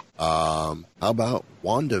 2020. How about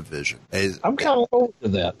WandaVision? I'm kind of old to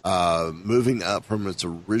that. Moving up from its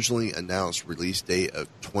originally announced release date of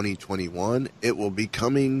 2021, it will be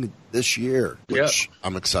coming this year, which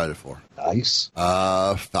I'm excited for. Nice.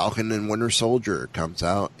 Falcon and Winter Soldier comes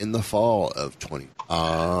out in the fall of 2020.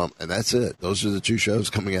 And that's it. Those are the 2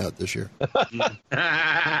 shows coming out this year.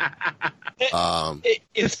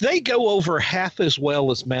 If they go over half as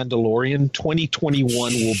well as Mandalorian, 2021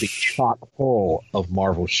 will be chock full of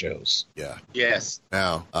Marvel shows. Yeah. Yes.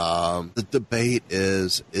 Now, the debate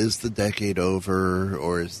is the decade over,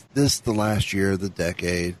 or is this the last year of the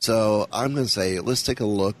decade? So I'm going to say, let's take a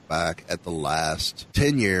look back at the last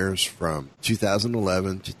 10 years from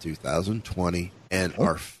 2011 to 2020. And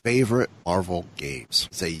our favorite Marvel games.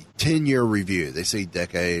 It's a 10-year review. They say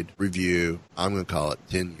decade review. I'm going to call it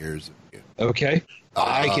 10 years review. Okay.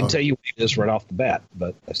 I can tell you this right off the bat,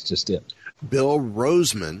 but that's just it. Bill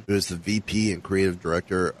Roseman, who is the VP and creative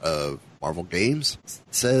director of Marvel Games,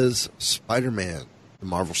 says Spider-Man, the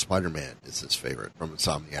Marvel Spider-Man, is his favorite from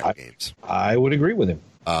Insomniac Games. I would agree with him.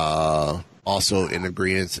 Also in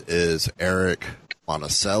agreement is Eric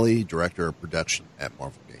Monticelli, director of production at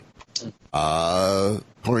Marvel Games.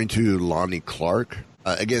 According to Lonnie Clark,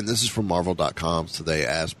 again, this is from Marvel.com, so they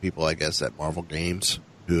asked people, I guess, at Marvel Games,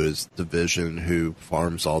 who is division who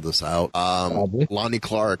farms all this out. Lonnie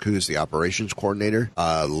Clark, who's the operations coordinator,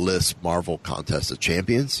 lists Marvel Contest of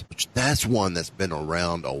Champions, which that's one that's been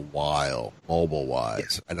around a while,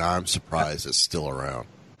 mobile-wise, and I'm surprised it's still around.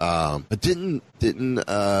 But didn't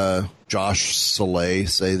Josh Soleil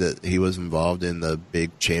say that he was involved in the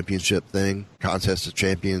big championship thing, Contest of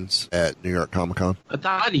Champions at New York Comic Con? I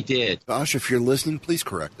thought he did. Josh, if you're listening, please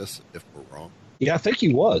correct us if we're wrong. Yeah, I think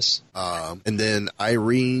he was. And then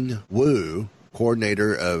Irene Wu,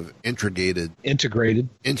 coordinator of integrated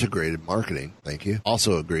marketing, thank you,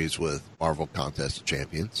 also agrees with Marvel Contest of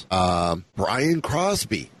Champions. Brian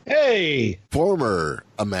Crosby, former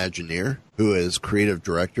Imagineer, who is creative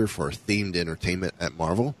director for themed entertainment at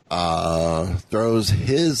Marvel, throws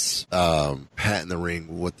his hat in the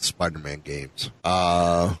ring with the Spider-Man games.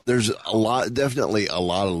 There's definitely a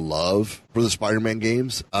lot of love for the Spider-Man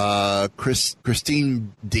games.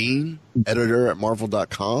 Christine Dean, editor at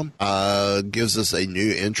Marvel.com, gives us a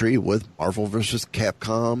new entry with Marvel vs.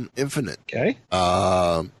 Capcom Infinite. Okay.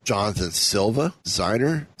 Jonathan Silva,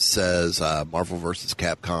 designer, says Marvel vs.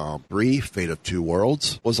 Capcom 3, Fate of Two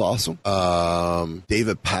Worlds was awesome.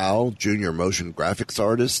 David Powell, junior motion graphics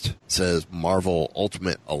artist, says Marvel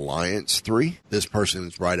Ultimate Alliance 3. This person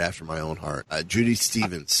is right after my own heart. Judy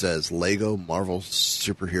Stevens says Lego Marvel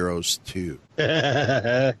Superheroes 2.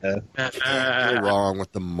 Can't go wrong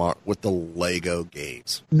with the Lego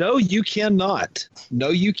games. No, you cannot.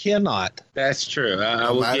 That's true.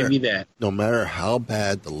 I will give you that. No matter how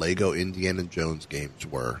bad the Lego Indiana Jones games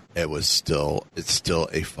were, it's still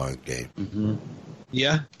a fun game. Mm-hmm.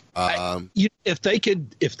 Yeah. If they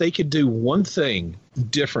could do one thing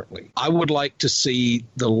differently, I would like to see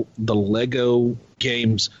the Lego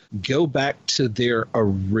games go back to their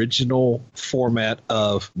original format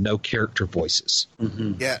of no character voices.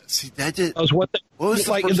 Mm-hmm. Yeah, see that did. What was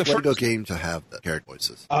the first Lego game to have the character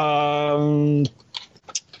voices? I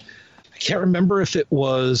can't remember if it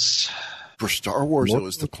was. For Star Wars, it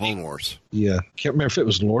was the Clone Wars. Yeah, can't remember if it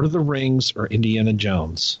was Lord of the Rings or Indiana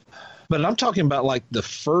Jones. But I'm talking about like the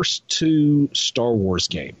first two Lego Star Wars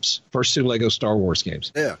games.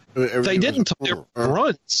 Yeah. They didn't tell their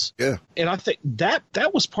runs. Yeah. And I think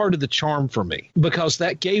that was part of the charm for me, because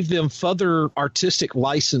that gave them further artistic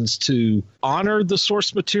license to honor the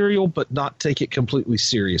source material, but not take it completely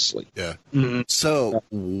seriously. Yeah. Mm-hmm. So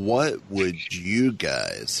what would you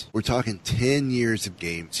guys, we're talking 10 years of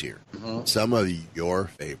games here. Mm-hmm. Some of your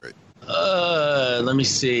favorite. Let me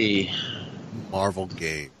see. Marvel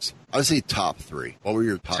games. I'd say top three. What are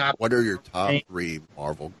your top 3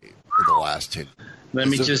 Marvel games for the last 10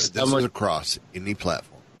 years? This is across any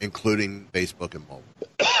platform, including Facebook and mobile.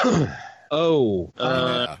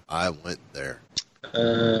 I went there.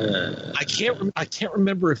 I can't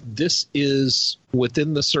remember if this is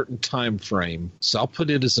within the certain time frame, so I'll put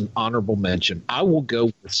it as an honorable mention. I will go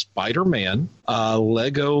with Spider-Man,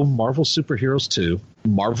 Lego Marvel Superheroes 2,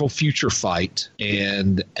 Marvel Future Fight,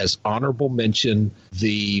 and as honorable mention,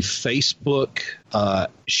 the Facebook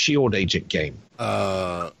Shield Agent game.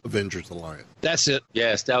 Avengers Alliance. That's it.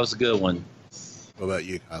 Yes, that was a good one. What about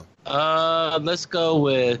you, Kyle? Let's go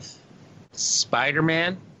with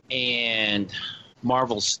Spider-Man and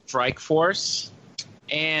Marvel Strike Force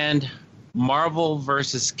and Marvel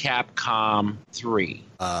vs. Capcom 3.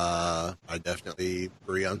 I definitely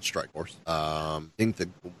agree on Strike Force. I think the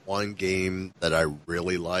one game that I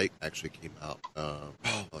really like actually came out.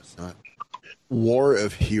 It's not. War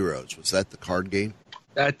of Heroes. Was that the card game?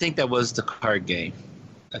 I think that was the card game.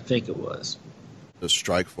 I think it was. The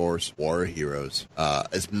Strike Force, War of Heroes.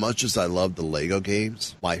 As much as I love the Lego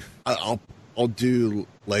games, I'll do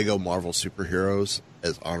Lego Marvel Superheroes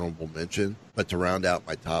as honorable mention, but to round out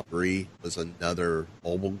my top 3 was another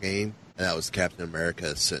mobile game, and that was Captain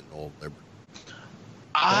America: Sentinel of Liberty.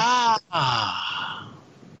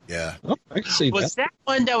 Yeah. Oh, I can see was that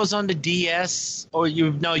one that was on the DS? Or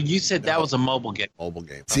you said that was a mobile game. Mobile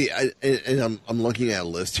game. See, I'm looking at a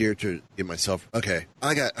list here to get myself. Okay,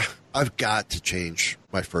 I've got to change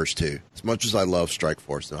my first two. As much as I love Strike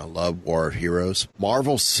Force and I love War of Heroes,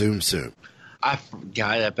 Marvel Tsum Tsum. I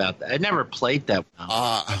forgot about that. I never played that one.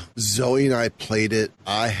 Zoe and I played it.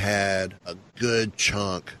 I had a good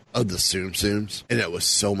chunk of the Tsum Tsums, and it was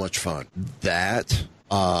so much fun. That.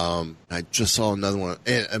 I just saw another one,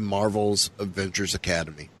 and Marvel's Avengers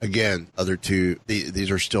Academy. Again, other two,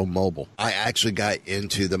 these are still mobile. I actually got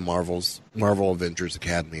into the Marvel Avengers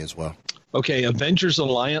Academy as well. Okay, Avengers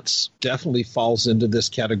Alliance definitely falls into this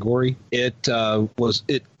category. It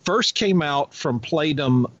first came out from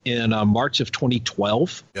Playdom in March of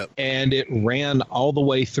 2012, and it ran all the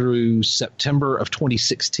way through September of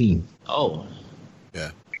 2016. Oh.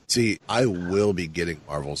 Yeah. See, I will be getting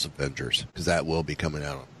Marvel's Avengers because that will be coming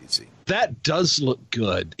out on PC. That does look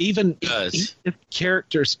good. Even if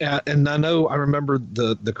characters, and I remember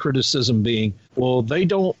the criticism being, well, they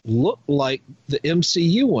don't look like the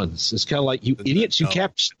MCU ones. It's kind of like, you idiots, you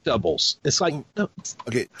capture doubles. It's like, no.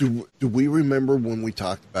 Okay, do we remember when we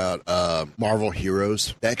talked about Marvel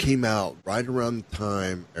Heroes? That came out right around the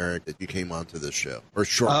time, Eric, that you came onto this show. Or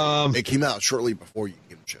shortly. It came out shortly before you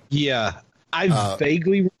came to the show. Yeah. I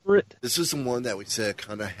vaguely remember it. This is the one that we said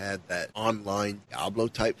kind of had that online Diablo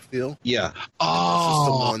type feel. Yeah. This is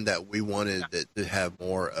the one that we wanted to have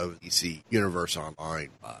more of DC Universe Online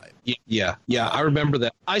vibe. Yeah, I remember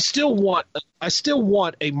that. I still want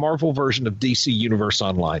a Marvel version of DC Universe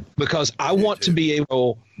Online because I want to be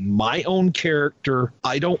able my own character.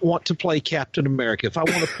 I don't want to play Captain America. If I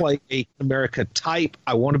want to play a America type,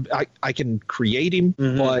 I can create him.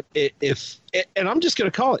 Mm-hmm. But and I'm just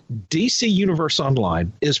going to call it DC Universe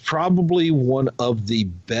Online is probably one of the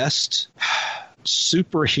best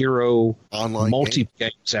superhero online multi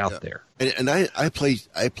games out there. And I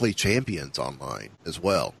play Champions online as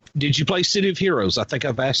well. Did you play City of Heroes? I think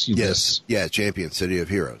I've asked you this. Yeah, Champions, City of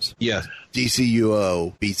Heroes. Yeah.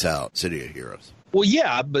 DCUO beats out City of Heroes. Well,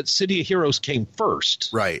 yeah, but City of Heroes came first.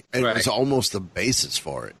 Right. And it was almost the basis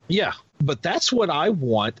for it. Yeah. But that's what I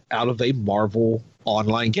want out of a Marvel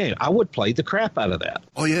online game. I would play the crap out of that.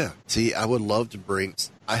 Oh, yeah. See, I would love to bring...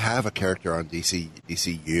 I have a character on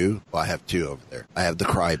DCU. Well, I have two over there. I have the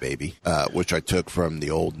Crybaby, which I took from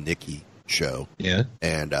the old Nikki show. Yeah.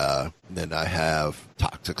 And then I have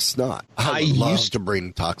Toxic Snot. I would love to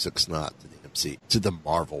bring Toxic Snot to the MC, to the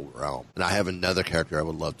Marvel realm. And I have another character I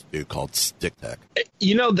would love to do called Stick Tech.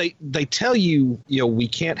 You know, they tell you, we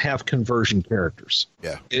can't have conversion characters.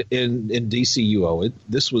 Yeah. In DCUO.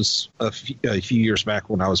 This was a few years back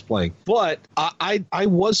when I was playing. But I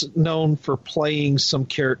was known for playing some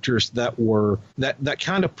characters that were that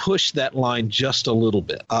kind of pushed that line just a little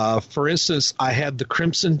bit. For instance, I had the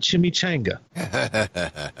Crimson Chimichanga.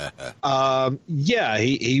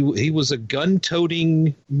 He was a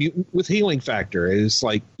gun-toting mutant with healing factor. It's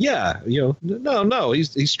like, no,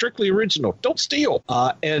 he's strictly original. Don't steal.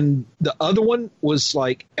 And the other one was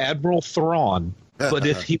like Admiral Thrawn, but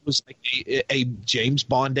if he was like a James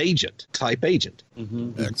Bond type agent.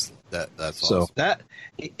 Mm-hmm. Excellent. That's so awesome. That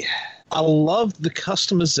I love the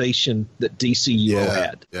customization that DCUO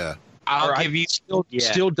had. Yeah. I'll give you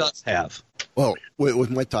still does have. Well, with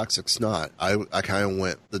my Toxic Snot, I kind of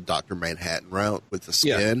went the Dr. Manhattan route with the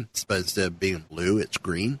skin, but instead of being blue, it's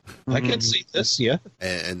green. I can see this, yeah.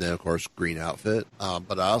 And then, of course, green outfit.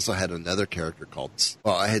 But I also had another character called...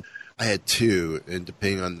 Well, I had two, and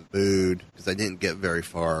depending on the mood, because I didn't get very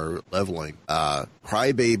far leveling.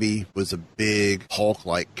 Crybaby was a big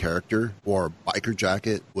Hulk-like character, wore a biker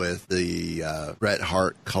jacket with the Red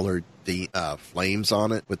Heart colored flames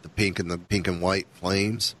on it, with the pink and white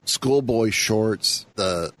flames. Schoolboy shorts,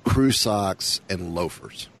 the crew socks, and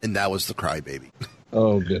loafers. And that was the Crybaby.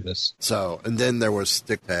 Oh, goodness. So, and then there was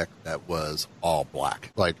Stick Tech that was all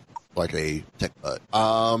black, like a tech butt.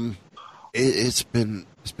 It's been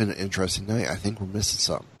an interesting night. I think we're missing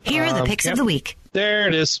something. Here are the picks of the week. There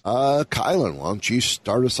it is. Kylan, why don't you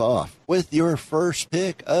start us off with your first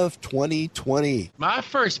pick of 2020? My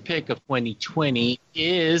first pick of 2020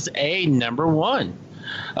 is a number one.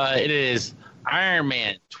 It is Iron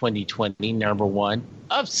Man 2020, number one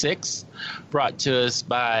of 6, brought to us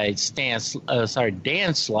by Dan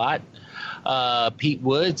Slott, Pete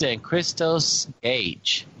Woods, and Christos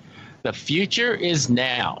Gage. The future is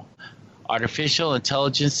now. Artificial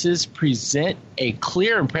intelligences present a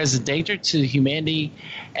clear and present danger to humanity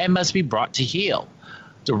and must be brought to heel.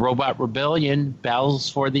 The Robot Rebellion battles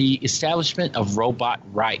for the establishment of robot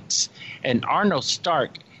rights, and Arnold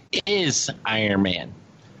Stark is Iron Man.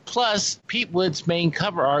 Plus, Pete Wood's main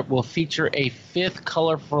cover art will feature a 5th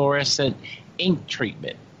color fluorescent ink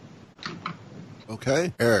treatment.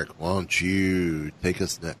 Okay. Eric, why don't you take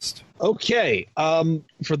us next? Okay.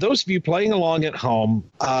 For those of you playing along at home,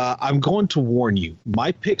 I'm going to warn you.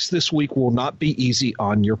 My picks this week will not be easy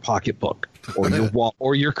on your pocketbook or your wallet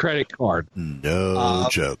or your credit card. No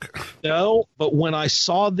joke. No, but when I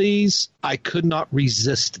saw these, I could not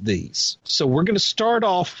resist these. So we're going to start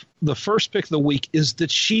off. The first pick of the week is the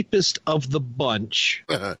cheapest of the bunch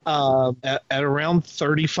at around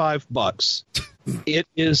 $35. It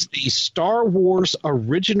is the Star Wars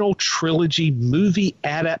Original Trilogy movie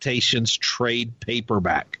adaptations trade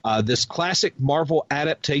paperback. This classic Marvel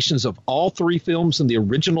adaptations of all 3 films in the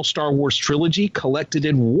original Star Wars trilogy collected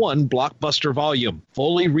in one blockbuster volume,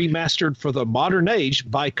 fully remastered for the modern age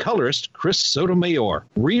by colorist Chris Sotomayor.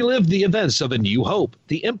 Relive the events of A New Hope,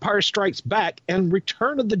 The Empire Strikes Back, and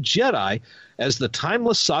Return of the Jedi as the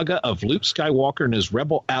timeless saga of Luke Skywalker and his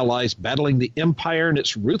rebel allies battling the Empire and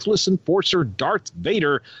its ruthless enforcer Darth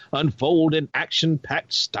Vader unfold in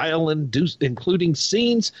action-packed style, including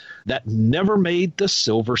scenes that never made the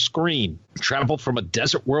silver screen. Travel from a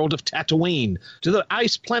desert world of Tatooine to the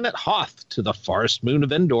ice planet Hoth to the forest moon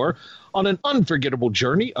of Endor on an unforgettable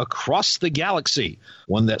journey across the galaxy,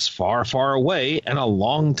 one that's far, far away and a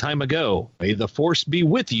long time ago. May the Force be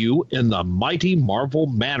with you in the mighty Marvel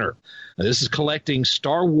manner. Now, this is collecting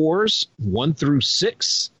Star Wars 1 through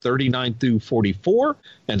 6, 39 through 44,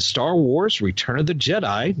 and Star Wars Return of the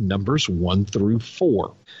Jedi numbers 1 through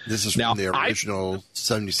 4. This is from the original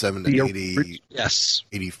 77 to 80. Yes.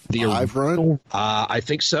 85 run? I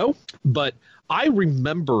think so. But I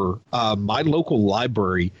remember my local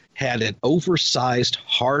library had an oversized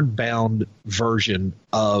hardbound version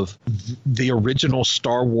of the original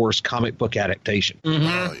Star Wars comic book adaptation. Mm-hmm.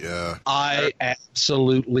 Oh, yeah. I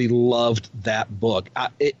absolutely loved that book.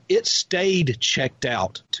 It stayed checked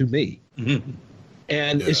out to me. Mm-hmm.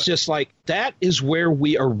 And it's just like, that is where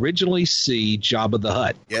we originally see Jabba the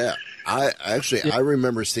Hutt. Yeah. I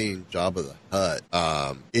remember seeing Jabba the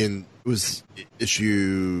Hutt it was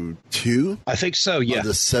issue 2? I think so, yeah. Of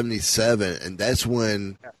the 77, and that's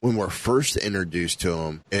when we're first introduced to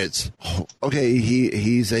him, it's, okay,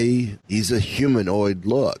 he's a humanoid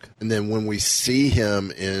look. And then when we see him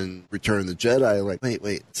in Return of the Jedi, like,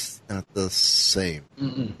 wait, it's not the same.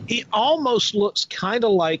 Mm-mm. He almost looks kind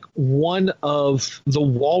of like one of the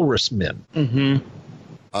Walrus Men. Mm-hmm.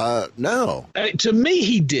 No. To me,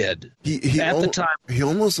 he did. He at the time. He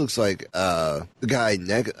almost looks like the guy,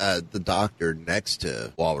 the doctor next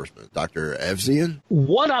to Walrusman, Dr. Evzian.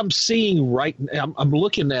 What I'm seeing right now, I'm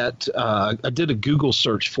looking at, I did a Google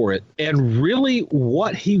search for it, and really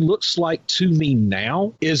what he looks like to me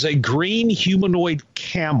now is a green humanoid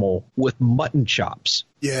camel with mutton chops.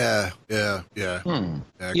 Yeah. I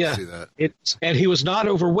can see that. And he was not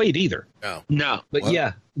overweight either. No. But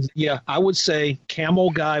what? Yeah, I would say camel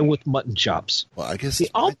guy with mutton chops. Well, I guess he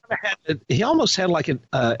almost had like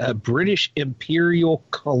a British imperial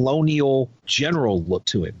colonial general look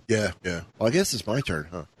to him. Yeah. Well, I guess it's my turn,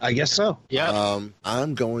 huh? I guess so. Yeah.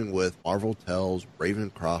 I'm going with Marvel Tales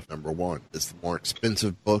Ravencroft #1. It's the more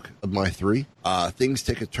expensive book of my 3. Things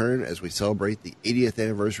take a turn as we celebrate the 80th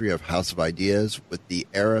anniversary of House of Ideas with the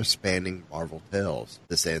era-spanning Marvel Tales.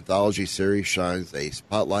 This anthology series shines a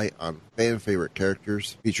spotlight on fan-favorite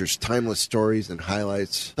characters, features timeless stories, and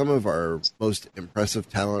highlights some of our most impressive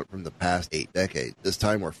talent from the past 8 decades. This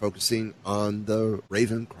time we're focusing on the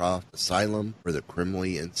Ravencroft Asylum for the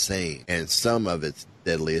criminally insane and some of its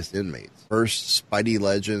deadliest inmates. First, Spidey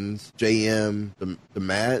legends J.M.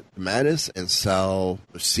 DeMatteis and Sal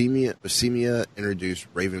Buscema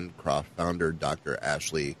introduced Ravencroft founder Dr.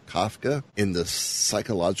 Ashley Kafka in the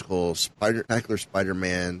psychological Spectacular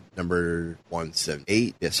Spider-Man number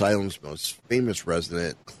 178. The asylum's most famous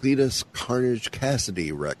resident, Cletus Carnage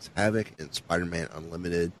Cassidy, wreaks havoc in Spider-Man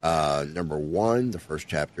Unlimited number 1, the first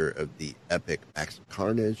chapter of the epic Acts of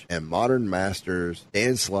Carnage, and modern masters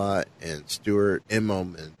Dan Slott and Stuart Immonen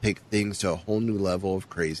take things to a whole new level of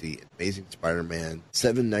crazy. Amazing Spider-Man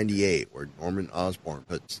 798, where Norman Osborn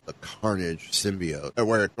puts the Carnage symbiote,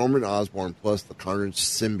 where Norman Osborn plus the Carnage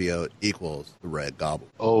symbiote equals the Red Goblin.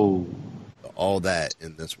 Oh. All that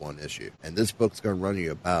in this one issue. And this book's going to run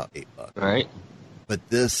you about $8. All right. But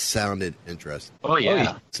this sounded interesting. Oh,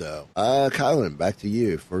 yeah. So, Kylan, back to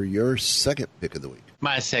you for your second pick of the week.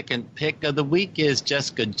 My second pick of the week is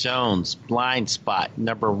Jessica Jones, Blind Spot,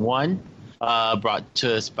 number 1. Brought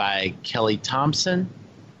to us by Kelly Thompson.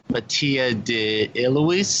 Mattia de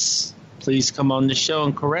Iluis, please come on the show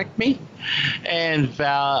and correct me. And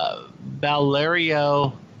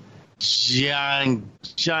Valerio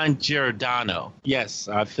John Giordano. Yes,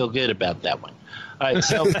 I feel good about that one. All right,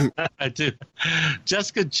 so I do.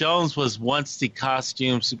 Jessica Jones was once the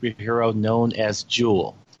costume superhero known as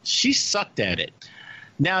Jewel. She sucked at it.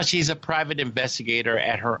 Now she's a private investigator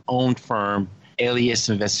at her own firm, Alias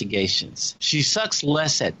Investigations. She sucks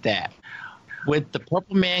less at that. With the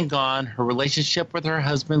Purple Man gone, her relationship with her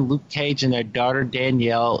husband, Luke Cage, and their daughter,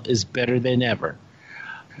 Danielle, is better than ever.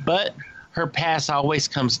 But her past always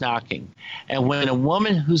comes knocking. And when a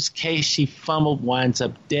woman whose case she fumbled winds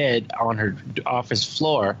up dead on her office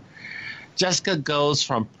floor, Jessica goes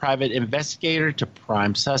from private investigator to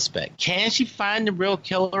prime suspect. Can she find the real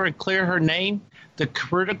killer and clear her name? The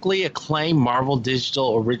critically acclaimed Marvel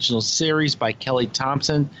Digital original series by Kelly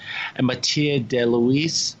Thompson and Mattia De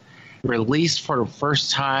Luis, released for the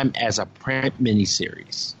first time as a print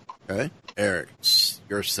miniseries. Okay. Eric,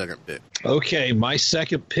 your second pick. Okay, my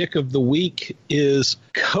second pick of the week is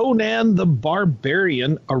Conan the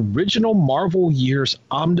Barbarian, Original Marvel Years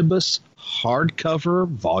Omnibus Hardcover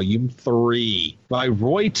Volume 3 by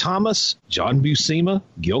Roy Thomas, John Buscema,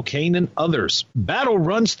 Gil Kane, and others. Battle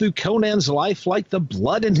runs through Conan's life like the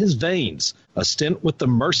blood in his veins. A stint with the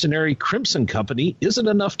mercenary Crimson Company isn't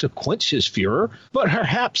enough to quench his furor, but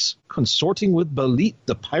perhaps consorting with Belit,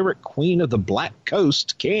 the pirate queen of the Black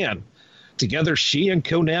Coast, can. Together, she and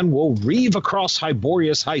Conan will reave across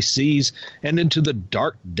Hyboria's high seas and into the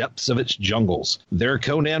dark depths of its jungles. There,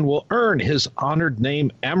 Conan will earn his honored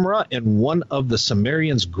name Amra in one of the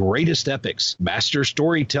Sumerian's greatest epics. Master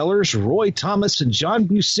storytellers Roy Thomas and John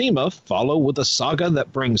Buscema follow with a saga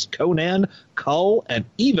that brings Conan, Kull, and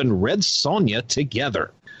even Red Sonja together.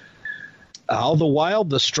 All the while,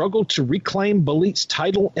 the struggle to reclaim Belit's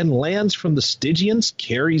title and lands from the Stygians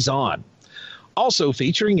carries on. Also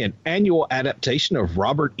featuring an annual adaptation of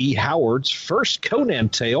Robert E. Howard's first Conan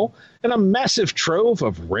tale and a massive trove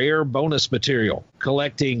of rare bonus material.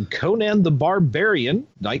 Collecting Conan the Barbarian,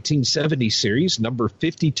 1970 series, number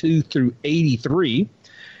 52 through 83,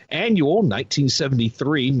 Annual,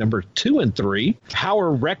 1973, number 2 and 3, Power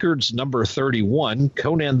Records, number 31,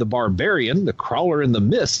 Conan the Barbarian, The Crawler in the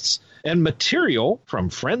Mists, and material from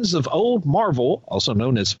Friends of Old Marvel, also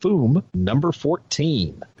known as FOOM, number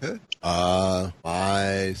 14. Okay.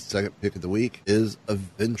 My second pick of the week is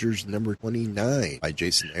Avengers number 29 by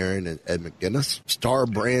Jason Aaron and Ed McGuinness.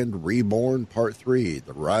 Starbrand Reborn Part 3,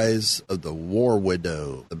 The Rise of the War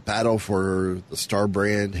Widow. The battle for the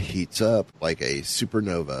Starbrand heats up like a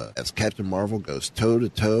supernova as Captain Marvel goes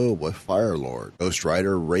toe-to-toe with Firelord. Ghost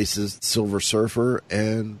Rider races Silver Surfer,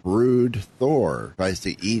 and Brood Thor tries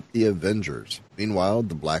to eat the Avengers. Meanwhile,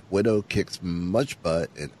 the Black Widow kicks much butt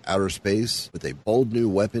in outer space with a bold new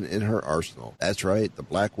weapon in her arsenal. That's right, the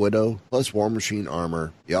Black Widow plus War Machine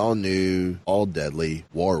armor, the all-new, all-deadly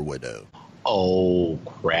War Widow. Oh,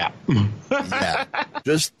 crap. Yeah,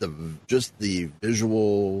 just the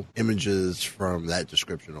visual images from that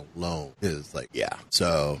description alone is like, yeah.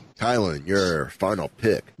 So, Kylan, your final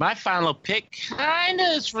pick. My final pick kind of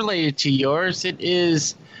is related to yours. It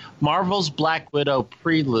is Marvel's Black Widow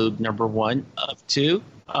Prelude, number 1 of 2,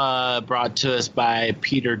 brought to us by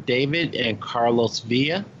Peter David and Carlos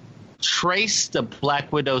Villa. Trace the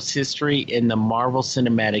Black Widow's history in the Marvel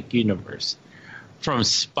Cinematic Universe. From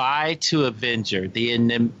spy to Avenger, the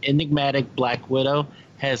enigmatic Black Widow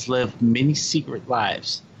has lived many secret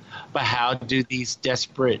lives. But how do these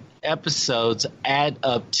desperate episodes add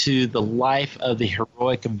up to the life of the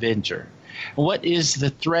heroic Avenger? What is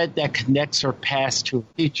the thread that connects her past to her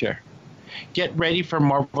future? Get ready for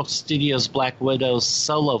Marvel Studios' Black Widow's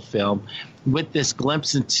solo film with this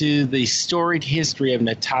glimpse into the storied history of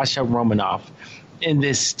Natasha Romanoff in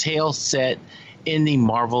this tale set in the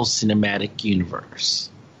Marvel Cinematic Universe.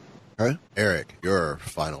 All right. Eric, your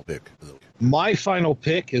final pick. My final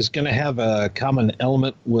pick is going to have a common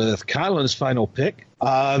element with Kylan's final pick.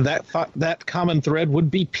 That common thread would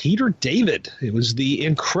be Peter David. It was The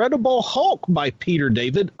Incredible Hulk by Peter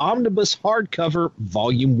David, Omnibus Hardcover,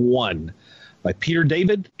 Volume 1. By Peter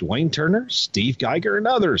David, Dwayne Turner, Steve Geiger, and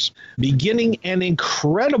others. Beginning an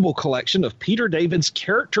incredible collection of Peter David's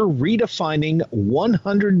character-redefining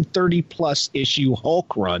 130-plus issue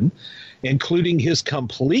Hulk run, including his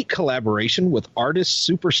complete collaboration with artist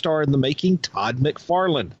superstar in the making Todd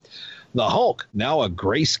McFarlane. The Hulk, now a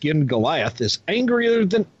gray-skinned Goliath, is angrier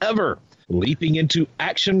than ever, leaping into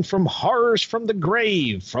action from horrors from the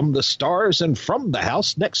grave, from the stars, and from the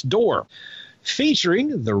house next door.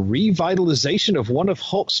 Featuring the revitalization of one of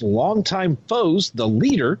Hulk's longtime foes, the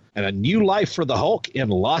Leader, and a new life for the Hulk in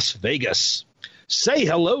Las Vegas. Say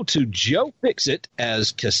hello to Joe Fixit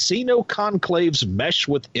as Casino Conclaves mesh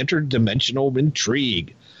with interdimensional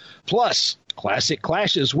intrigue. Plus, Classic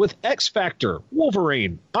clashes with X-Factor,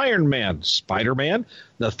 Wolverine, Iron Man, Spider-Man,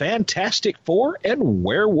 the Fantastic Four, and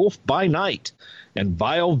Werewolf by Night. And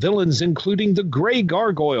vile villains including the Grey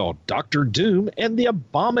Gargoyle, Dr. Doom, and the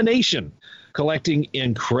Abomination. Collecting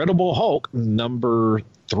Incredible Hulk number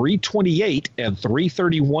 328 and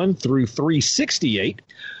 331 through 368.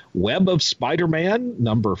 Web of Spider-Man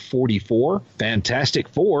number 44, Fantastic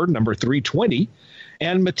Four number 320,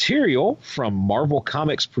 and material from Marvel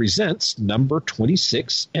Comics Presents number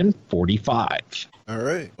 26 and 45. All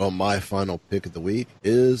right. Well, my final pick of the week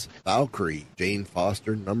is Valkyrie, Jane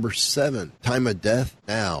Foster, number 7. Time of Death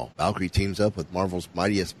Now. Valkyrie teams up with Marvel's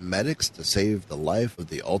mightiest medics to save the life of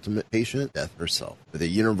the ultimate patient, Death herself. With a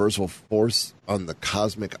universal force on the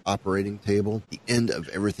cosmic operating table, the end of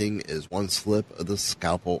everything is one slip of the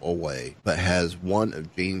scalpel away. But has one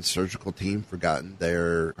of Jane's surgical team forgotten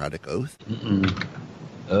their Hippocratic oath?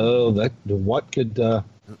 Oh, what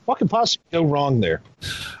could possibly go wrong there?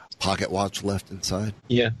 Pocket watch left inside?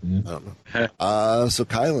 Yeah. I don't know. So,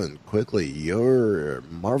 Kylan, quickly, your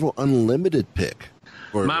Marvel Unlimited pick.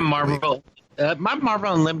 My Marvel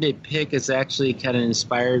Unlimited pick is actually kind of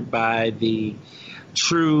inspired by the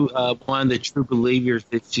one of the True Believers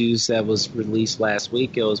issues that was released last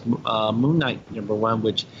week. It was Moon Knight number 1,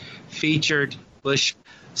 which featured Bush.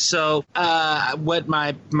 So, what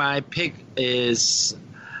my pick is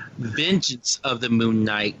Vengeance of the Moon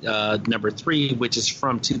Knight, number 3, which is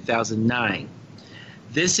from 2009.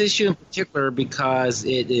 This issue in particular because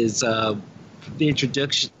it is the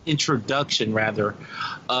introduction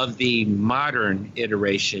of the modern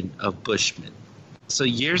iteration of Bushman. So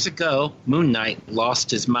years ago, Moon Knight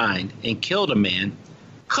lost his mind and killed a man,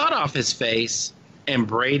 cut off his face, and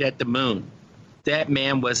brayed at the moon. That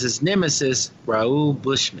man was his nemesis, Raoul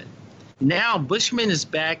Bushman. Now Bushman is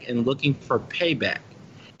back and looking for payback.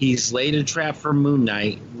 He's laid a trap for Moon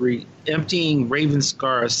Knight, emptying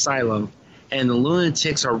Ravenscar Asylum, and the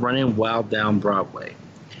lunatics are running wild down Broadway.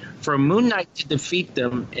 For Moon Knight to defeat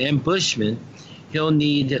them and Bushman, he'll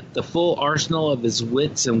need the full arsenal of his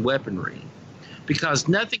wits and weaponry, because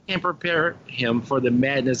nothing can prepare him for the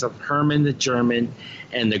madness of Herman the German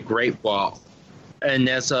and the Great Wall. And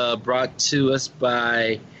that's brought to us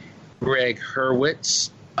by Greg Hurwitz.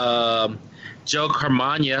 Joe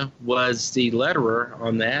Carmagna was the letterer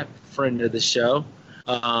on that, friend of the show.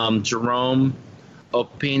 Jerome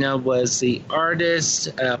Opina was the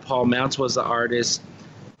artist. Paul Mounts was the artist.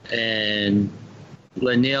 And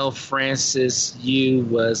Lionel Francis Yu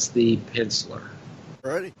was the penciler.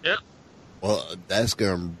 Alrighty. Yep. Well, that's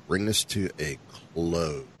going to bring us to a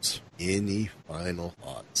close. Any final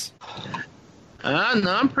thoughts?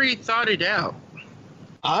 No, I'm pretty thoughted out.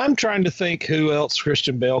 I'm trying to think who else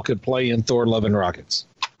Christian Bale could play in Thor: Love and Rockets.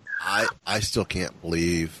 I still can't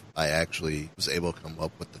believe I actually was able to come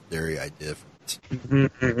up with the theory I did.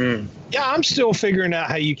 Yeah, I'm still figuring out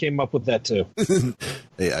how you came up with that too.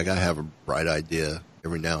 Hey, I gotta have a bright idea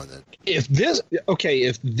every now and then. If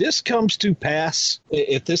this comes to pass,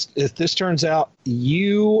 if this turns out,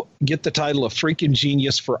 you get the title of freaking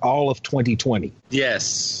genius for all of 2020.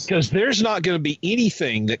 Yes, because there's not going to be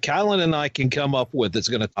anything that Kylan and I can come up with that's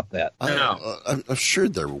going to top that. I'm sure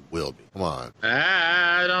there will be. Come on.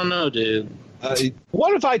 I don't know, dude.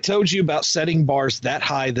 What if I told you about setting bars that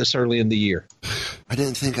high this early in the year? I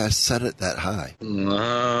didn't think I set it that high.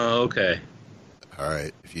 Okay. All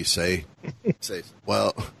right, if you say.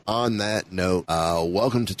 Well, on that note,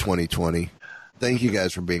 welcome to 2020. Thank you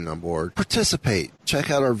guys for being on board. Participate.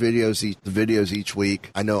 Check out our videos, the videos each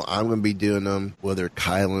week. I know I'm going to be doing them, whether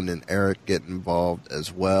Kylan and Eric get involved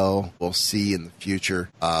as well. We'll see in the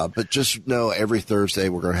future. But just know every Thursday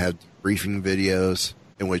we're going to have briefing videos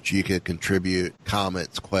in which you can contribute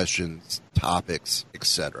comments, questions, topics,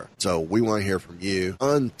 etc. So we want to hear from you.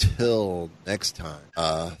 Until next time,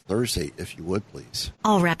 Thursday, if you would, please.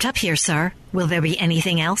 All wrapped up here, sir. Will there be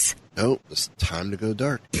anything else? Nope, it's time to go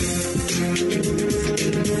dark.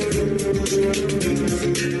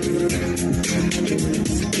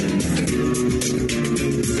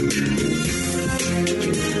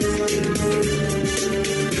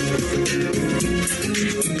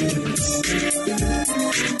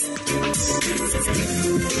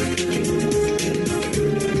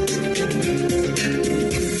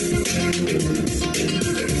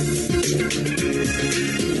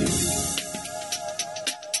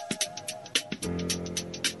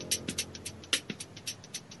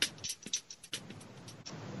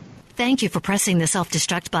 Thank you for pressing the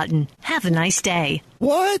self-destruct button. Have a nice day.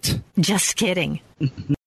 What? Just kidding.